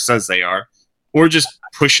software says they are. Or just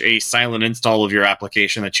push a silent install of your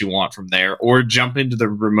application that you want from there, or jump into the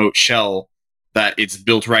remote shell that it's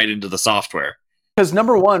built right into the software. Because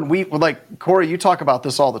number one, we like Corey, you talk about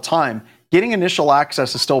this all the time. Getting initial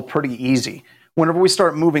access is still pretty easy. Whenever we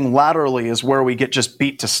start moving laterally is where we get just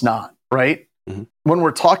beat to snot, right? Mm-hmm. When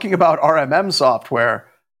we're talking about RMM software,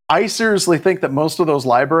 I seriously think that most of those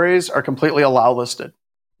libraries are completely allow listed.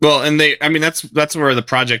 Well, and that's where the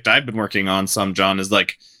project I've been working on, John, is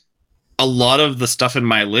like, a lot of the stuff in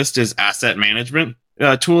my list is asset management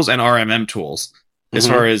tools and RMM tools. As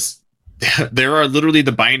far as there are literally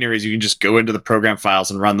the binaries, you can just go into the program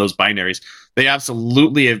files and run those binaries. They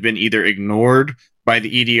absolutely have been either ignored by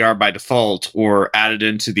the EDR by default or added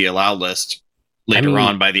into the allow list later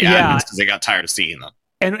on by the admins because they got tired of seeing them.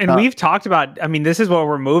 And we've talked about, this is where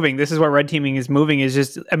we're moving. This is where red teaming is moving, is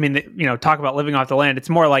just, talk about living off the land. It's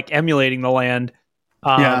more like emulating the land.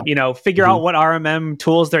 Figure out what RMM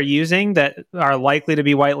tools they're using that are likely to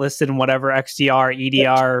be whitelisted in whatever XDR,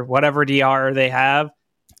 EDR, whatever DR they have.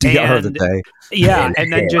 DR of the day. Yeah,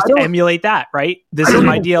 and then just emulate that, right? This is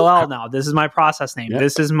my DLL now. This is my process name.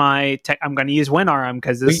 This is my I'm going to use WinRM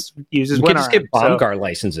because this uses WinRM. You can just get BombGuard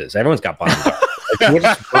licenses. Everyone's got BombGuard. We'll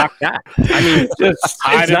just block that.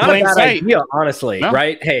 It's not a bad idea, honestly,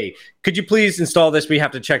 right? Hey, could you please install this? We have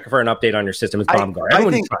to check for an update on your system. It's BombGuard.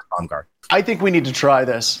 Everyone trusts BombGuard. I think we need to try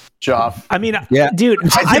this, Joff. Dude,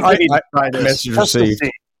 I think we need to try this. Message received.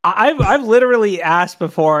 I've literally asked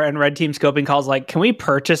before in red team scoping calls, like, can we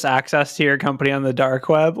purchase access to your company on the dark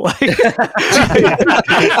web? Like,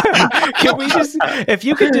 can we just, if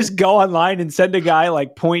you could just go online and send a guy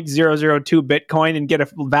like 0.002 Bitcoin and get a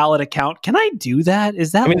valid account, can I do that?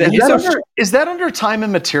 Is that, is that under time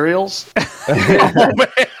and materials?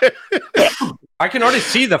 I can already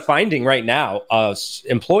see the finding right now.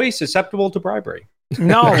 Employee susceptible to bribery.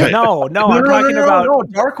 No. I'm talking about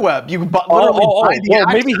dark web. You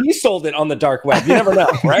maybe he sold it on the dark web. You never know,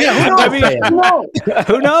 right?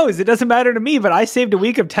 Who knows? It doesn't matter to me, but I saved a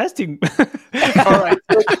week of testing. All right.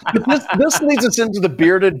 This leads us into the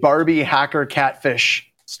bearded Barbie hacker catfish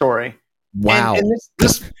story. Wow. And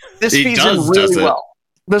this feeds in really well.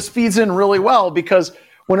 This feeds in really well because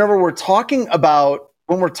whenever we're talking about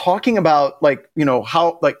buying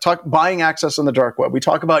access on the dark web, we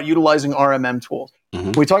talk about utilizing RMM tools.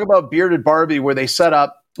 We talk about Bearded Barbie, where they set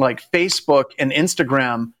up like Facebook and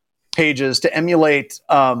Instagram pages to emulate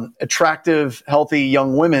attractive, healthy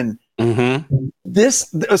young women.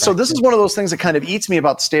 This is one of those things that kind of eats me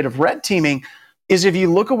about the state of red teaming. Is if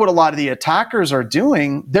you look at what a lot of the attackers are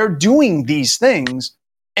doing, they're doing these things,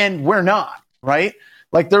 and we're not, right?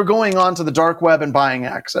 Like, they're going onto the dark web and buying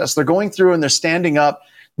access. They're going through and they're standing up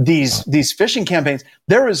these phishing campaigns.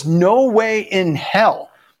 There is no way in hell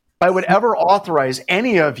I would ever authorize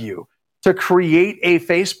any of you to create a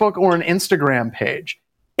Facebook or an Instagram page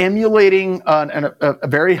emulating a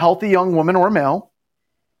very healthy young woman or male,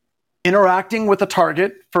 interacting with a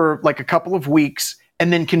target for like a couple of weeks,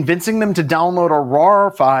 and then convincing them to download a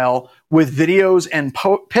RAR file with videos and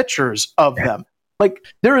pictures of them. Like,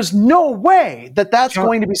 there is no way that that's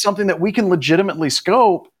going to be something that we can legitimately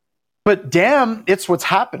scope, but damn, it's what's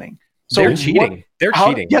happening. So they're cheating.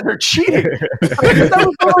 Cheating. Yeah, they're cheating. That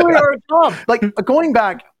was totally our job. Like, going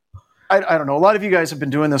back, I don't know, a lot of you guys have been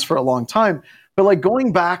doing this for a long time, but like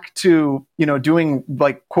going back to, doing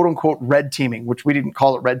like quote unquote red teaming, which we didn't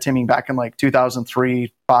call it red teaming back in like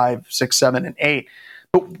 2003, 5, 6, 7, and 8.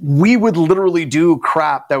 But we would literally do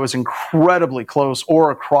crap that was incredibly close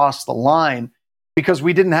or across the line, because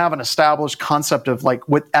we didn't have an established concept of like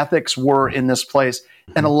what ethics were in this place.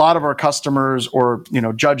 And a lot of our customers, or,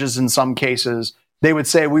 judges in some cases, they would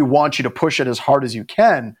say, we want you to push it as hard as you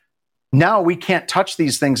can. Now we can't touch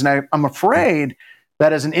these things. And I'm afraid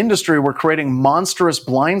that as an industry, we're creating monstrous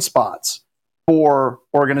blind spots for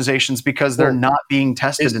organizations because they're not being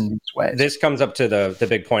tested in these ways. This comes up to the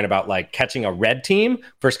big point about like catching a red team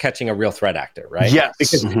versus catching a real threat actor, right? Yes.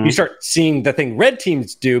 Because you start seeing the thing red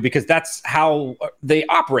teams do because that's how they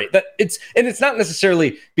operate. It's not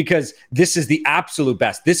necessarily because this is the absolute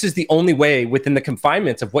best. This is the only way within the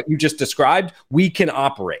confinements of what you just described we can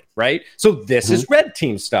operate, right? So this is red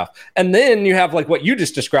team stuff. And then you have like what you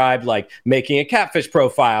just described, like making a catfish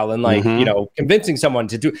profile and like, convincing someone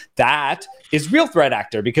to do that is real threat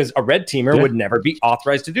actor because a red teamer would never be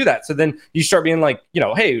authorized to do that. So then you start being like,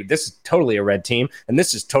 hey, this is totally a red team and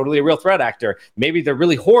this is totally a real threat actor. Maybe they're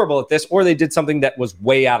really horrible at this, or they did something that was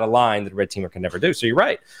way out of line that a red teamer can never do. So you're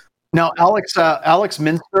right. Now, Alex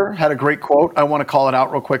Minster had a great quote. I want to call it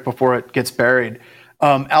out real quick before it gets buried.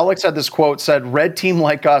 Alex had this quote, said, red team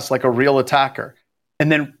like us, like a real attacker.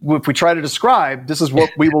 And then if we try to describe, this is what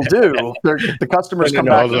we will do, the customers come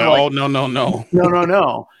back. Like, oh, no.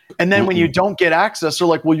 No. And then when you don't get access, they're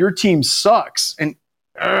like, well, your team sucks. And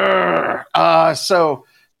so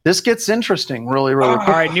this gets interesting really, really quick.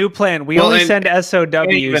 All right, new plan. We only send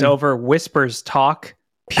SOWs over Whispers Talk,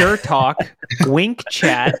 Pure Talk, Wink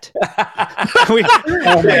Chat.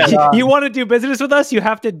 You want to do business with us? You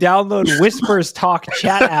have to download Whispers Talk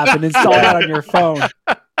chat app and install that on your phone.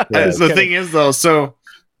 The thing is, though, so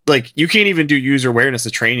like you can't even do user awareness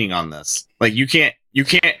of training on this. Like you can't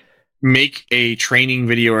make a training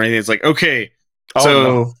video or anything. It's like, okay,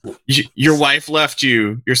 your wife left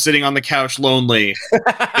you. You're sitting on the couch lonely,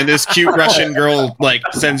 and this cute Russian girl like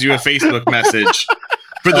sends you a Facebook message.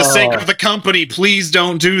 For the sake of the company, please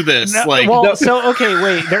don't do this. They do that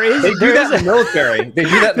in the military. They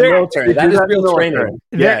do that in the military. That is real training.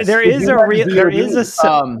 There is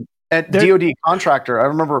a at DoD contractor. I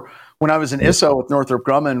remember when I was in ISO with Northrop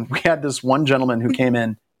Grumman, we had this one gentleman who came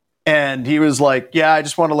in, and he was like, "Yeah, I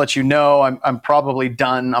just want to let you know, I'm probably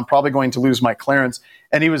done. I'm probably going to lose my clearance."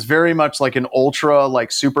 And he was very much like an ultra,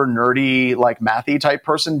 like super nerdy, like mathy type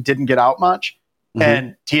person. Didn't get out much,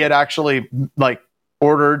 and he had actually like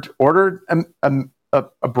ordered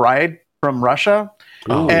a bride from Russia.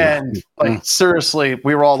 And like seriously,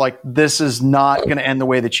 we were all like, this is not going to end the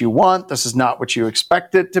way that you want. This is not what you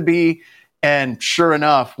expect it to be. And sure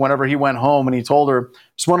enough, whenever he went home and he told her,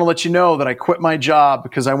 just want to let you know that I quit my job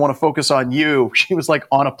because I want to focus on you. She was like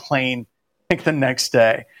on a plane like the next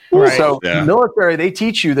day. Right. So military, they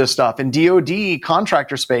teach you this stuff. In DoD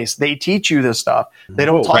contractor space, they teach you this stuff. They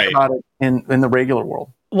don't talk about it in the regular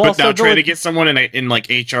world. Well, but now try to get someone in like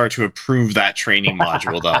HR to approve that training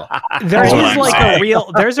module, though. There's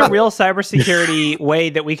a real cybersecurity way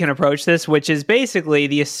that we can approach this, which is basically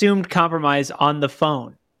the assumed compromise on the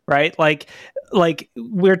phone, right? Like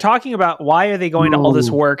we're talking about why are they going to all this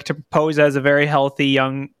work to pose as a very healthy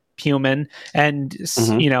young human and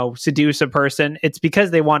seduce a person? It's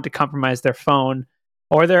because they want to compromise their phone.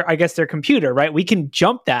 Or their computer, right? We can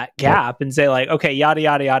jump that gap and say like, okay, yada,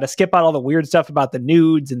 yada, yada, skip out all the weird stuff about the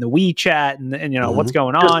nudes and the WeChat and what's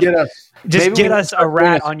going on. Just get us a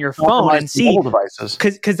rat on your phone and see,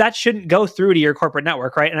 because that shouldn't go through to your corporate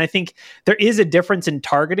network, right? And I think there is a difference in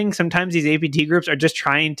targeting. Sometimes these APT groups are just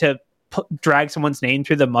trying to drag someone's name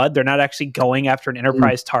through the mud. They're not actually going after an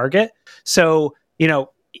enterprise target. So,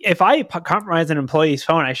 if I compromise an employee's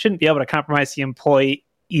phone, I shouldn't be able to compromise the employee's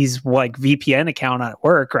like VPN account at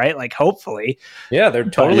work, right? Like hopefully. Yeah, they're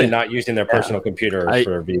totally not using their personal computer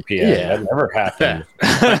for VPN. Yeah. That never happened.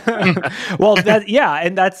 Well,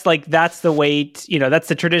 and that's the way, that's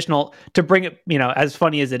the traditional, to bring it, as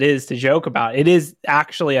funny as it is to joke about, it is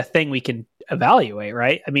actually a thing we can evaluate,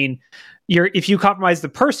 right? I mean, if you compromise the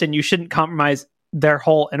person, you shouldn't compromise their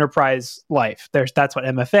whole enterprise life. That's what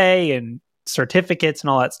MFA and certificates and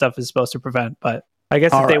all that stuff is supposed to prevent, but I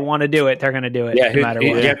guess if they want to do it, they're going to do it. Yeah, no matter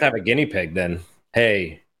what. You have to have a guinea pig then.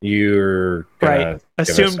 Hey, you're right.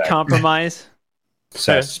 Assumed compromise.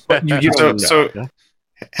 So,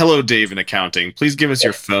 hello, Dave in accounting. Please give us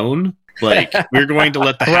your phone. Like, we're going to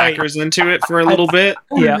let the hackers into it for a little bit.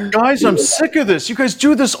 Yeah, guys, I'm sick of this. You guys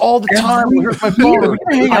do this all the time. Here's my phone.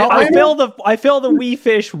 I failed the wee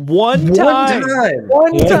fish one time.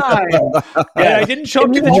 Yeah, I didn't show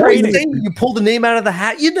up to the training. You pulled the name out of the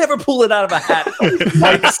hat. You never pull it out of a hat.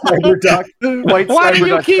 White Cyberduck. Why do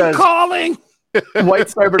you keep calling? White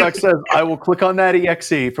Cyberduck says, I will click on that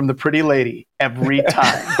EXE from the pretty lady every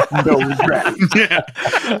time. No regret.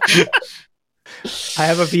 Yeah. I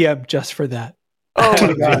have a VM just for that. Oh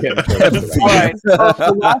my God. All right.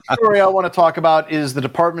 The last story I want to talk about is the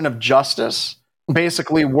Department of Justice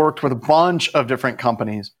basically worked with a bunch of different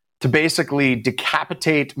companies to basically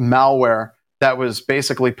decapitate malware that was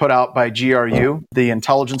basically put out by GRU, the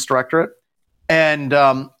Intelligence Directorate.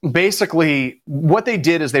 And basically, what they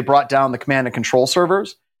did is they brought down the command and control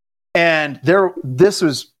servers. And this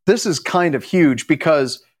is kind of huge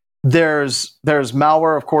because there's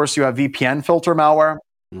malware. Of course, you have VPN filter malware.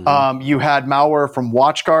 You had malware from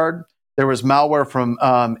WatchGuard. There was malware from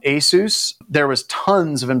Asus. There was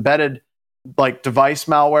tons of embedded device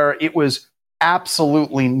malware. It was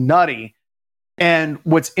absolutely nutty. And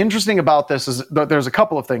what's interesting about this is that there's a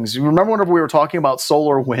couple of things. You remember whenever we were talking about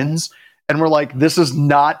SolarWinds, and we're like, this is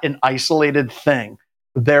not an isolated thing.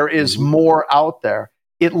 There is more out there.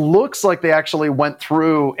 It looks like they actually went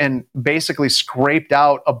through and basically scraped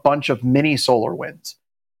out a bunch of mini SolarWinds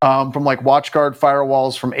from WatchGuard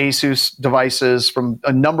firewalls, from Asus devices, from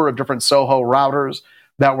a number of different Soho routers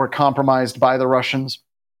that were compromised by the Russians.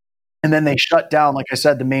 And then they shut down, like I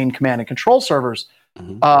said, the main command and control servers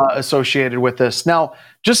associated with this. Now,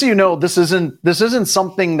 just so you know, this isn't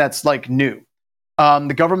something that's new.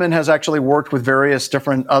 The government has actually worked with various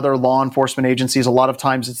different other law enforcement agencies. A lot of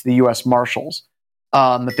times it's the U.S. Marshals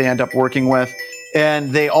that they end up working with.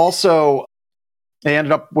 And they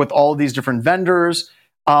ended up with all of these different vendors.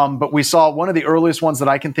 But we saw one of the earliest ones that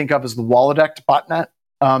I can think of is the Walladect botnet.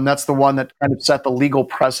 That's the one that kind of set the legal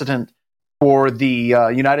precedent for the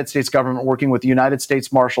United States government working with the United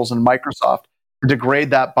States Marshals and Microsoft to degrade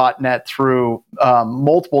that botnet through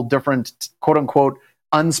multiple different, quote unquote,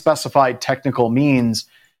 unspecified technical means.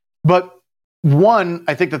 But one,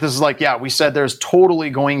 I think that this is we said there's totally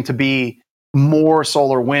going to be more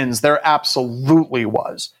SolarWinds. There absolutely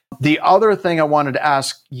was. The other thing I wanted to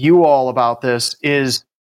ask you all about this is,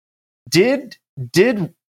 did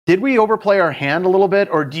we overplay our hand a little bit,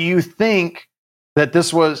 or do you think that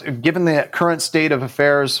this was, given the current state of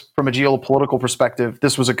affairs from a geopolitical perspective,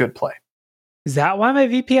 this was a good play? Is that why my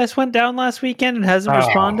VPS went down last weekend and hasn't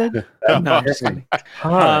responded? No, I'm just kidding.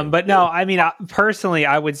 But no, I mean, personally,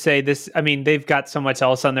 I would say this. I mean, they've got so much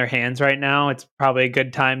else on their hands right now. It's probably a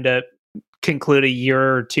good time to conclude a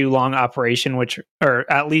year or two long operation,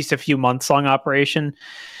 or at least a few months long operation.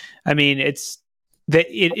 I mean, it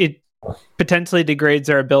potentially degrades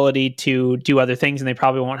their ability to do other things, and they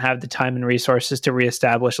probably won't have the time and resources to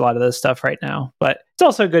reestablish a lot of this stuff right now. But it's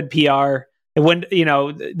also good PR. When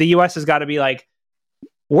the U.S. has got to be like,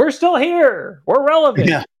 we're still here, we're relevant.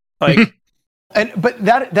 Yeah. But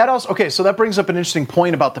that also, okay. So that brings up an interesting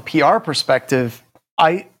point about the PR perspective.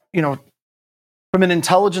 From an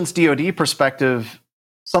intelligence DoD perspective,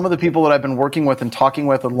 some of the people that I've been working with and talking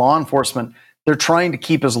with in law enforcement, they're trying to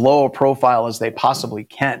keep as low a profile as they possibly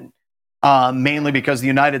can, mainly because the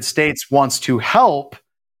United States wants to help,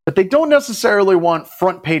 but they don't necessarily want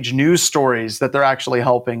front page news stories that they're actually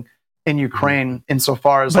helping in Ukraine,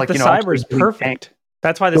 insofar as the cyber is perfect.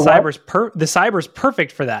 That's why the cyber's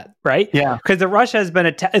perfect for that, right? Yeah, because the Russia has been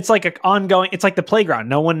it's like an ongoing. It's like the playground.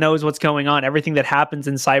 No one knows what's going on. Everything that happens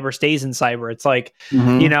in cyber stays in cyber. It's like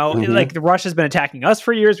like the Russia's been attacking us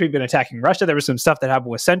for years. We've been attacking Russia. There was some stuff that happened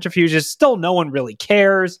with centrifuges. Still, no one really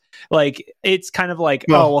cares. It's kind of like,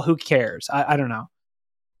 who cares? I don't know.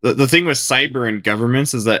 The thing with cyber and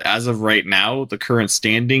governments is that as of right now, the current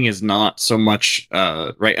standing is not so much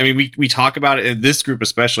right. I mean, we talk about it in this group,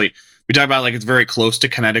 especially. We talk about it's very close to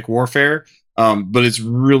kinetic warfare, but it's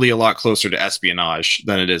really a lot closer to espionage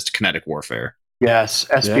than it is to kinetic warfare. Yes,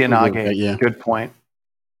 espionage. Yeah. Good point.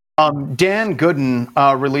 Dan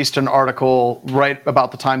Gooden released an article right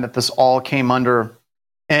about the time that this all came under,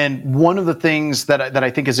 and one of the things that I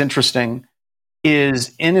think is interesting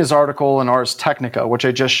is in his article in Ars Technica, which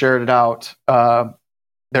I just shared it out.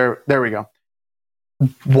 There we go.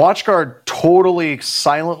 WatchGuard totally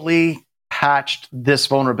silently patched this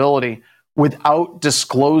vulnerability without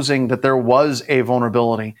disclosing that there was a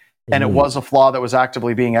vulnerability and it was a flaw that was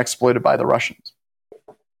actively being exploited by the Russians.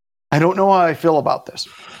 I don't know how I feel about this.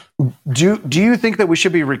 Do you think that we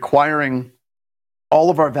should be requiring all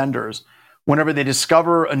of our vendors, whenever they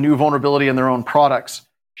discover a new vulnerability in their own products,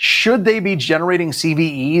 should they be generating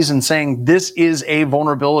CVEs and saying, this is a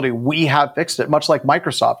vulnerability, we have fixed it, much like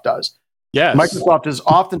Microsoft does? Yes. Microsoft is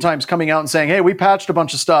oftentimes coming out and saying, hey, we patched a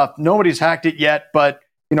bunch of stuff. Nobody's hacked it yet, but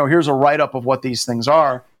here's a write-up of what these things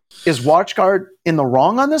are. Is WatchGuard in the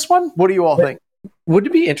wrong on this one? What do you all think? Would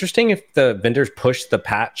it be interesting if the vendors pushed the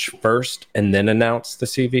patch first and then announced the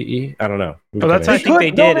CVE? I don't know. Well, that's what I think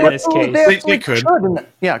they did in this case. They could.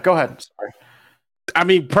 Yeah, go ahead. Sorry. I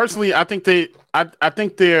mean, personally, I think you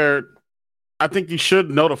should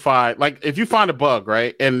notify. If you find a bug,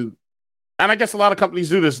 right, and I guess a lot of companies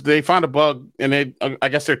do this. They find a bug and I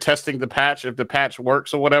guess they're testing the patch if the patch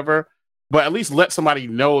works or whatever. But at least let somebody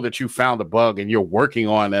know that you found a bug and you're working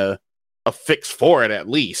on a fix for it. At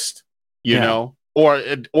least you know. or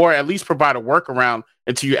at least provide a workaround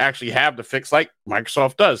until you actually have the fix, like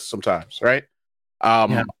Microsoft does sometimes, right?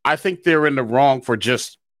 I think they're in the wrong for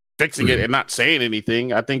just fixing it and not saying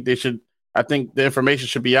anything. I think the information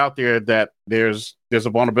should be out there that there's a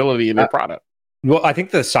vulnerability in their product. Well, I think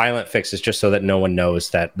the silent fix is just so that no one knows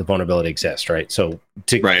that the vulnerability exists, right? So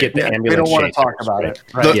to get the ambulance, they don't want to talk about it.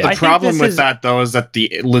 Right? The problem with that, though, is that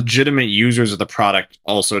the legitimate users of the product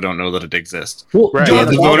also don't know that it exists. Well,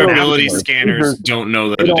 the vulnerability scanners don't know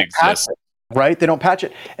that it exists. Right? They don't patch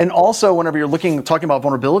it. And also, whenever you're talking about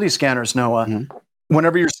vulnerability scanners, Noah,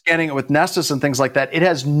 whenever you're scanning it with Nessus and things like that, it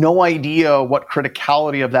has no idea what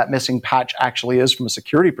criticality of that missing patch actually is from a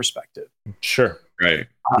security perspective. Sure. Right.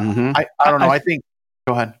 I don't know. I think.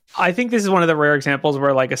 Go ahead. I think this is one of the rare examples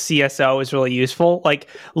where like a CSO is really useful. Like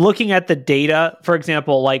looking at the data, for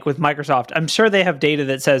example, like with Microsoft, I'm sure they have data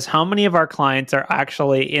that says how many of our clients are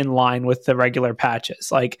actually in line with the regular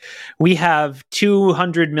patches. Like we have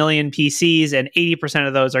 200 million PCs and 80%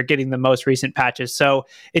 of those are getting the most recent patches. So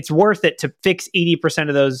it's worth it to fix 80%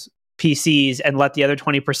 of those PCs and let the other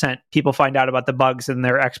 20% people find out about the bugs and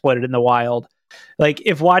they're exploited in the wild. Like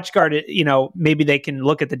if WatchGuard, maybe they can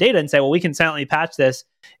look at the data and say, well, we can silently patch this.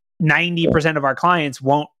 90% of our clients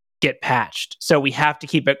won't get patched. So we have to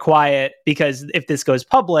keep it quiet because if this goes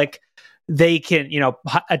public, they can,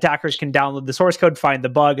 attackers can download the source code, find the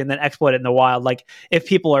bug, and then exploit it in the wild. Like if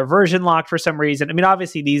people are version locked for some reason, I mean,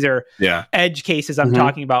 obviously these are edge cases I'm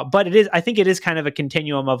talking about, but I think it is kind of a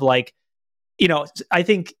continuum of like, I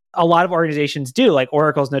think a lot of organizations do, like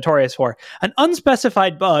Oracle's notorious for an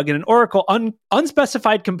unspecified bug and an Oracle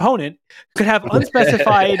unspecified component could have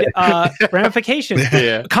unspecified ramifications.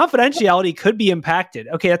 Yeah. Confidentiality could be impacted.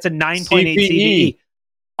 Okay, that's a 9.8 CVE.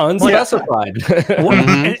 Unspecified.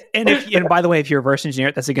 And by the way, if you're a reverse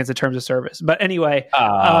engineer, that's against the terms of service. But anyway,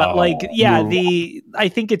 I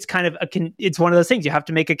think it's kind of it's one of those things you have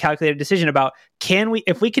to make a calculated decision about.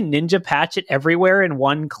 If we can ninja patch it everywhere in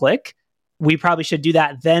one click, we probably should do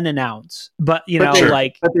that, then announce. But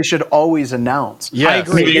but they should always announce. Yeah, I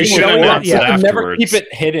agree. They should announce it afterwards. Never keep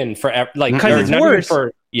it hidden forever. Like because it's worse.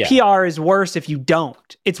 PR is worse if you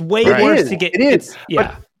don't. It's way worse to get. It is.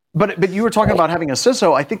 But you were talking about having a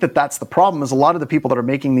CISO. I think that's the problem. Is a lot of the people that are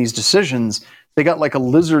making these decisions, they got like a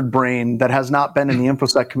lizard brain that has not been in the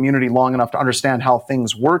Infosec community long enough to understand how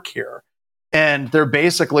things work here. And they're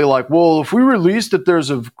basically like, well, if we release that there's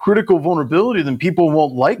a critical vulnerability, then people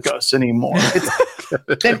won't like us anymore.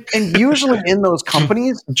 And usually in those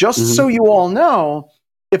companies, just so you all know,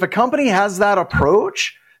 if a company has that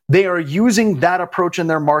approach, they are using that approach in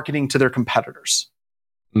their marketing to their competitors.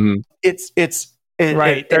 They're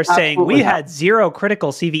saying we had 0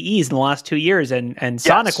 critical CVEs in the last 2 years, and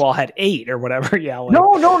SonicWall had 8 or whatever.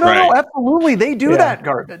 No, absolutely, they do that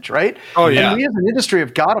garbage, right? Oh yeah, and we as an industry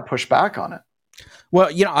have got to push back on it.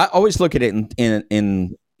 Well, I always look at it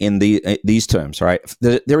in these terms, right?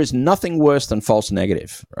 There is nothing worse than false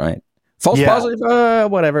negative, right? False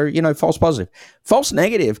positive, whatever, false positive, false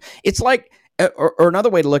negative. It's like, or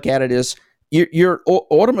another way to look at it is. Your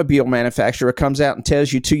automobile manufacturer comes out and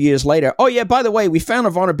tells you 2 years later, oh, yeah, by the way, we found a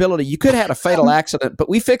vulnerability. You could have had a fatal accident, but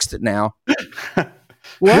we fixed it now.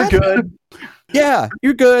 What? You're good. Yeah,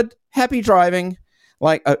 you're good. Happy driving.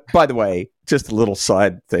 Like, by the way, just a little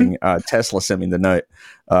side thing. Tesla sent me the note.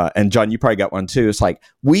 And John, you probably got one too. It's like,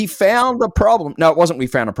 we found a problem. No, it wasn't we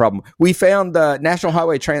found a problem. We found National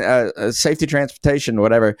Highway Safety Transportation,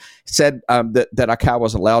 whatever, said that our car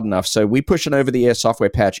wasn't loud enough. So we push an over-the-air software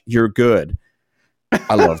patch. You're good.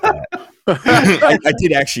 I love that. I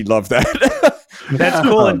did actually love that. That's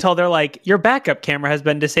cool until they're like, your backup camera has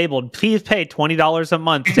been disabled. Please pay $20 a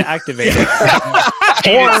month to activate it.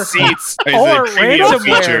 or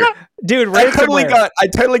ransomware. Dude, ransomware. I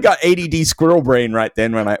totally got ADD squirrel brain right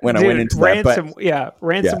then when I went into that.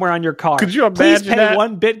 Ransomware on your car. Could you imagine Please pay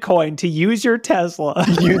 1 Bitcoin to use your Tesla.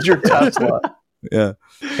 Yeah.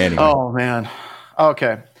 Anyway. Oh man.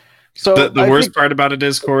 Okay. So the worst part about it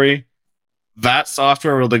is, Corey, that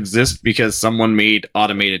software will exist because someone made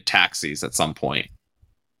automated taxis at some point.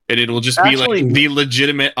 And it will just be like the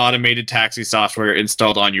legitimate automated taxi software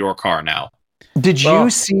installed on your car now. Did you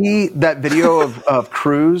see that video of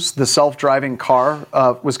Cruise, the self-driving car,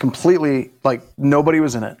 was completely like nobody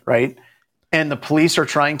was in it, right? And the police are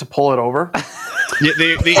trying to pull it over. Yeah,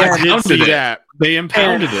 they impounded it. They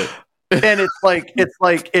impounded it. And it's like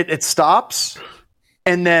it stops.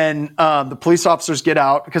 And then the police officers get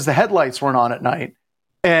out because the headlights weren't on at night.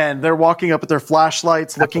 And they're walking up with their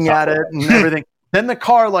flashlights, looking at it and everything. Then the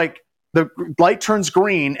car, the light turns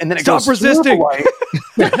green, and then it goes resisting. Through the light,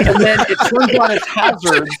 and then it turns on its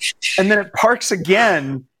hazard, and then it parks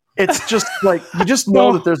again. It's just like you just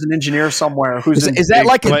know that there's an engineer somewhere who's is that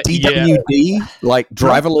like a DWD, like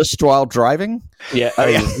driverless while driving? Yeah.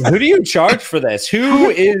 Who do you charge for this? Who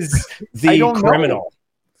is the criminal?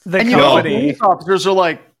 The and company. Police officers are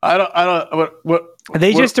like, I don't. What?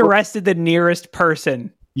 They just arrested the nearest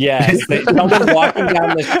person. Yes, someone walking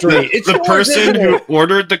down the street. It's the person who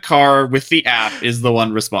ordered the car with the app is the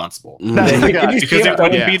one responsible. That's the guy. Because it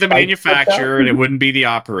wouldn't be the manufacturer and it wouldn't be the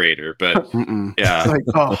operator. But yeah, like,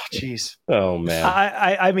 oh jeez, oh man.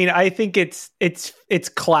 I mean, I think it's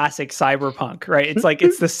classic cyberpunk, right? It's like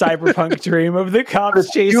it's the cyberpunk dream of the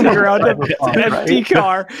cops chasing around an empty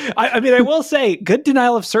car. I mean, I will say, good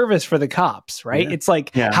denial of service for the cops, right? Yeah. It's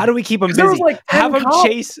like, how do we keep them busy? Like have them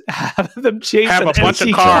chase have a bunch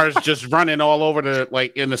of cars just running all over the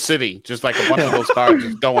like in the city, just like a bunch of those cars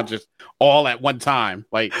just going just all at one time,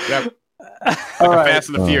 like that, Fast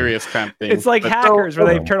and the Furious kind of thing. It's like hackers where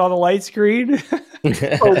they turn on the light screen.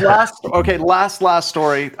 Last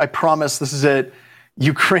story. I promise this is it.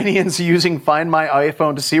 Ukrainians using Find My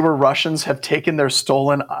iPhone to see where Russians have taken their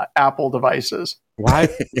stolen Apple devices. Why?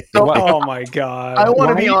 Oh my god! I want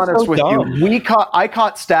to be honest with you. I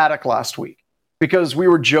caught static last week because we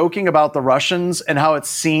were joking about the Russians and how it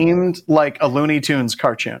seemed like a Looney Tunes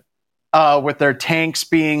cartoon, with their tanks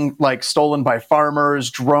being like stolen by farmers,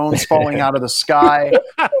 drones falling out of the sky,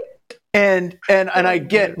 and I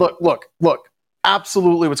get look.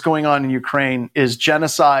 Absolutely, what's going on in Ukraine is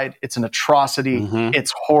genocide. It's an atrocity. Mm-hmm.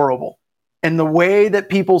 It's horrible, and the way that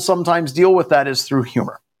people sometimes deal with that is through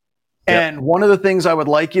humor. Yep. And one of the things I would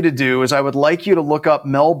like you to do is I would like you to look up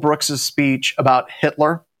Mel Brooks's speech about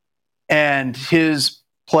Hitler and his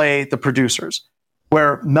play, The Producers,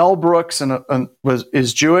 where Mel Brooks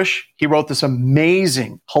is Jewish. He wrote this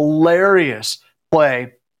amazing, hilarious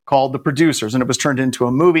play called The Producers, and it was turned into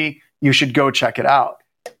a movie. You should go check it out.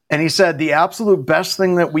 And he said the absolute best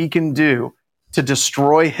thing that we can do to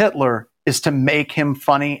destroy Hitler is to make him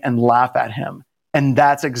funny and laugh at him. And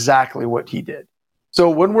that's exactly what he did. So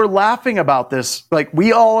when we're laughing about this, like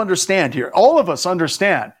we all understand here, all of us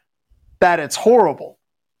understand that it's horrible.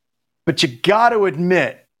 But you got to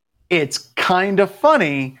admit, it's kind of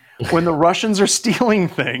funny when the Russians are stealing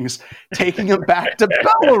things, taking them back to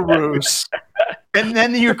Belarus. And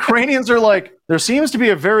then the Ukrainians are like, there seems to be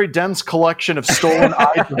a very dense collection of stolen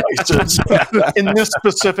iDevices in this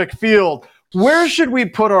specific field. Where should we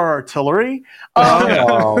put our artillery?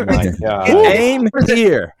 Oh my God. Aim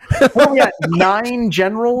here. Well, we got 9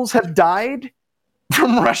 generals have died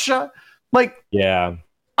from Russia. Like, yeah.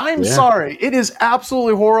 I'm sorry. It is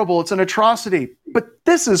absolutely horrible. It's an atrocity. But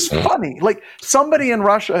this is funny. Like, somebody in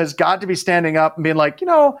Russia has got to be standing up and being like,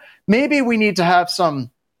 maybe we need to have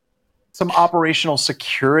some operational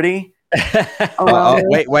security.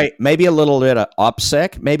 Wait. Maybe a little bit of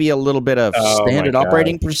OPSEC. Maybe a little bit of standard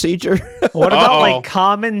operating procedure. What about like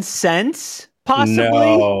common sense? Possibly.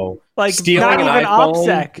 No. Like stealing not even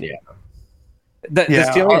OPSEC. Yeah. The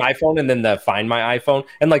stealing an iPhone and then the Find My iPhone,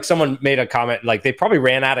 and like someone made a comment like they probably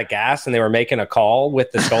ran out of gas and they were making a call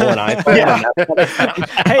with the stolen iPhone.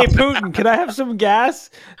 Hey Putin, can I have some gas?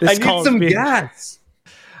 I need some gas.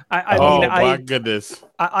 I mean, my goodness.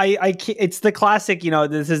 I it's the classic,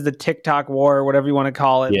 this is the TikTok war or whatever you want to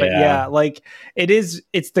call it. Yeah. But yeah, like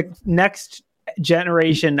it's the next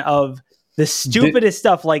generation of the stupidest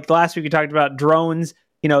stuff. Like last week we talked about drones.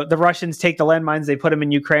 The Russians take the landmines, they put them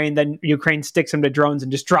in Ukraine, then Ukraine sticks them to drones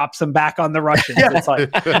and just drops them back on the Russians. Yeah. It's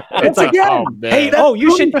like,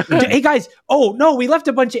 hey guys, oh no, we left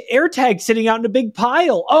a bunch of air tags sitting out in a big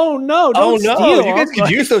pile. Oh no, don't steal. You guys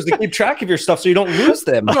could use those to keep track of your stuff so you don't lose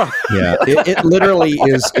them. Yeah, it literally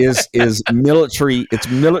is military. It's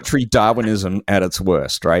military Darwinism at its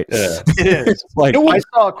worst, right? Yeah. It is. I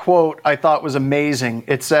saw a quote I thought was amazing.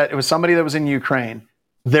 It said it was somebody that was in Ukraine.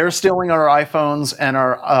 They're stealing our iPhones and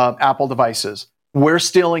our Apple devices. We're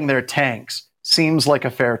stealing their tanks. Seems like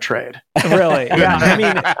a fair trade. Really? Yeah. I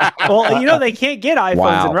mean, they can't get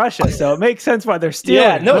iPhones in Russia, so it makes sense why they're stealing.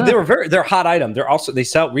 Yeah, no, they're a hot item. They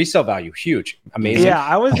sell resale value, huge, amazing. Yeah,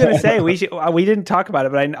 I was gonna say we didn't talk about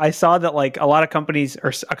it, but I saw that like a lot of companies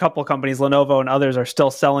or a couple of companies, Lenovo and others, are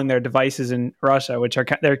still selling their devices in Russia, which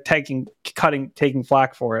they're taking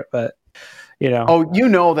flack for it, but.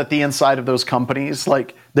 That the inside of those companies,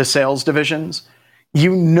 like the sales divisions,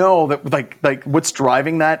 that like what's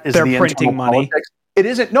driving that is they're the printing money. Politics. It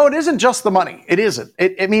isn't. No, it isn't just the money. It isn't.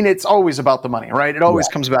 It's always about the money, right? It always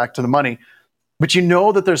comes back to the money. But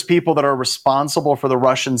that there's people that are responsible for the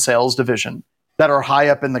Russian sales division that are high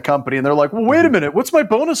up in the company, and they're like, well, wait a minute, what's my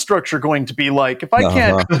bonus structure going to be like if I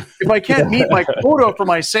can't meet my quota for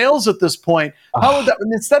my sales at this point? How would that?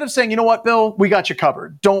 And instead of saying, you know what, Bill, we got you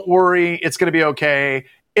covered. Don't worry, it's going to be okay.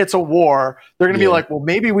 it's a war, they're going to be like, well,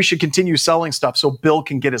 maybe we should continue selling stuff so Bill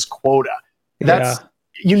can get his quota. That's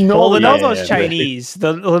Lenovo's Chinese.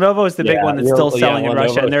 The Lenovo is the big one that's still selling in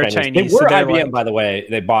Russia, and they're Chinese. They were so IBM, by the way.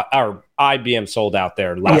 They bought our IBM sold out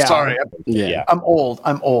there. Sorry. I'm old.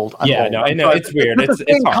 I know. It's weird. It's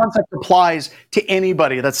same concept applies to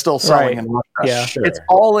anybody that's still selling in Russia. Yeah, sure. It's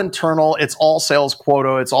all internal. It's all sales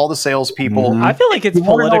quota. It's all the salespeople. I feel like it's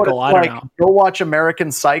political. I don't know. Go watch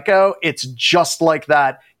American Psycho. It's just like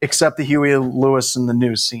that, except the Huey Lewis in the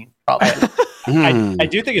news scene. Probably. I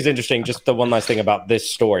do think it's interesting, just the one last thing about this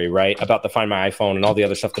story, right? About the Find My iPhone and all the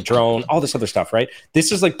other stuff, the drone, all this other stuff, right?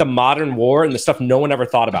 This is like the modern war and the stuff no one ever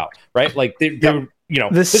thought about, right? Like, they're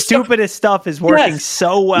the stupidest stuff is working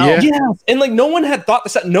so well. Yeah. And like, no one had thought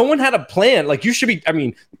this out. No one had a plan. Like,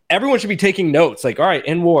 everyone should be taking notes. Like, all right,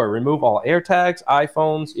 in war, remove all AirTags,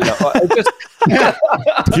 iPhones,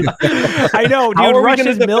 I know, dude.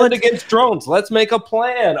 Russia's military against drones. Let's make a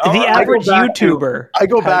plan. The average YouTuber. I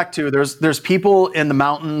go back to there's people in the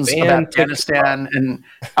mountains of Afghanistan and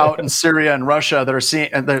out in Syria and Russia that are seeing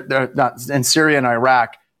they're not in Syria and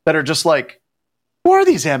Iraq that are just like, who are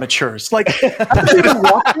these amateurs? Like, even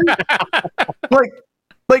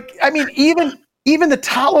the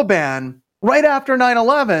Taliban right after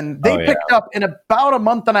 9/11, they picked up in about a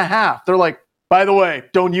month and a half. They're like, by the way,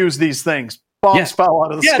 don't use these things. Bombs fell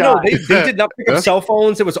out of the sky. No, they did not pick up cell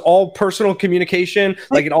phones. It was all personal communication.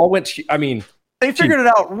 Like, it all went. They figured it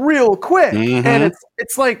out real quick, and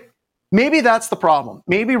it's like, maybe that's the problem.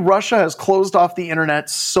 Maybe Russia has closed off the internet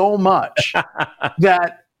so much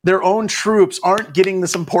that their own troops aren't getting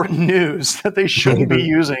this important news that they shouldn't be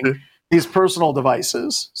using these personal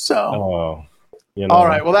devices. So, all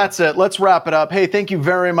right, well, that's it. Let's wrap it up. Hey, thank you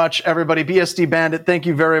very much, everybody. BSD Bandit, thank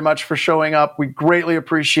you very much for showing up. We greatly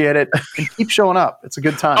appreciate it. And keep showing up. It's a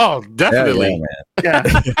good time. Oh, definitely. Yeah.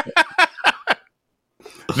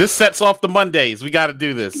 This sets off the Mondays. We got to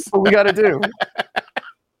do this. What we got to do.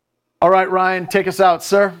 All right, Ryan, take us out,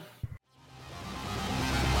 sir.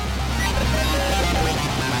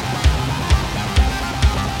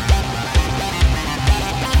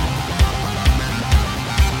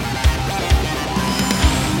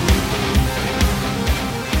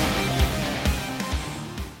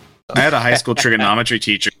 I had a high school trigonometry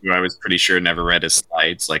teacher who I was pretty sure never read his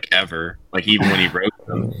slides, like, ever. Like, even when he wrote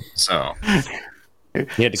them. So you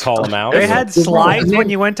had to call him out. They had slides when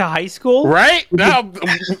you went to high school? Right? No.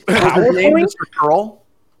 Mr. Pearl?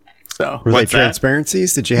 So, were they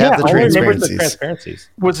transparencies? Did you have the transparencies?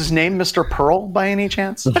 Was his name Mr. Pearl by any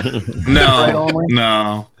chance?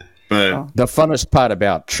 No. But the funnest part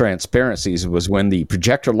about transparencies was when the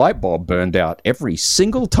projector light bulb burned out every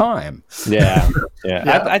single time. Yeah.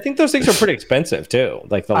 I think those things are pretty expensive too.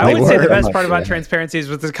 Like, I would say the best part about transparencies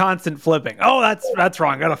was the constant flipping. Oh, that's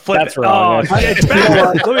wrong. Gotta flip it. Wrong. Oh, it's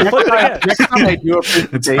bad. Let me flip it again. Next time I do a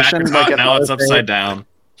presentation, now it's upside down.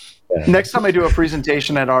 Next time I do a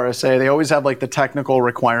presentation at RSA, they always have like the technical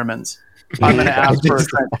requirements. I'm going to ask for a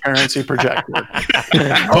transparency projector.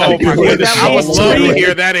 Oh my goodness! I would love to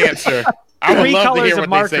hear that answer. I would love to hear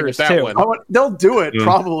what they say with that one. They'll do it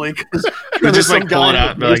probably because just like pulling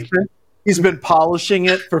out. He's been polishing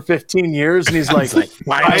it for 15 years, and he's like,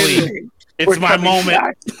 finally, it's my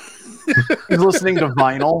moment. He's listening to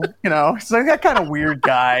vinyl. He's like that kind of weird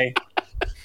guy.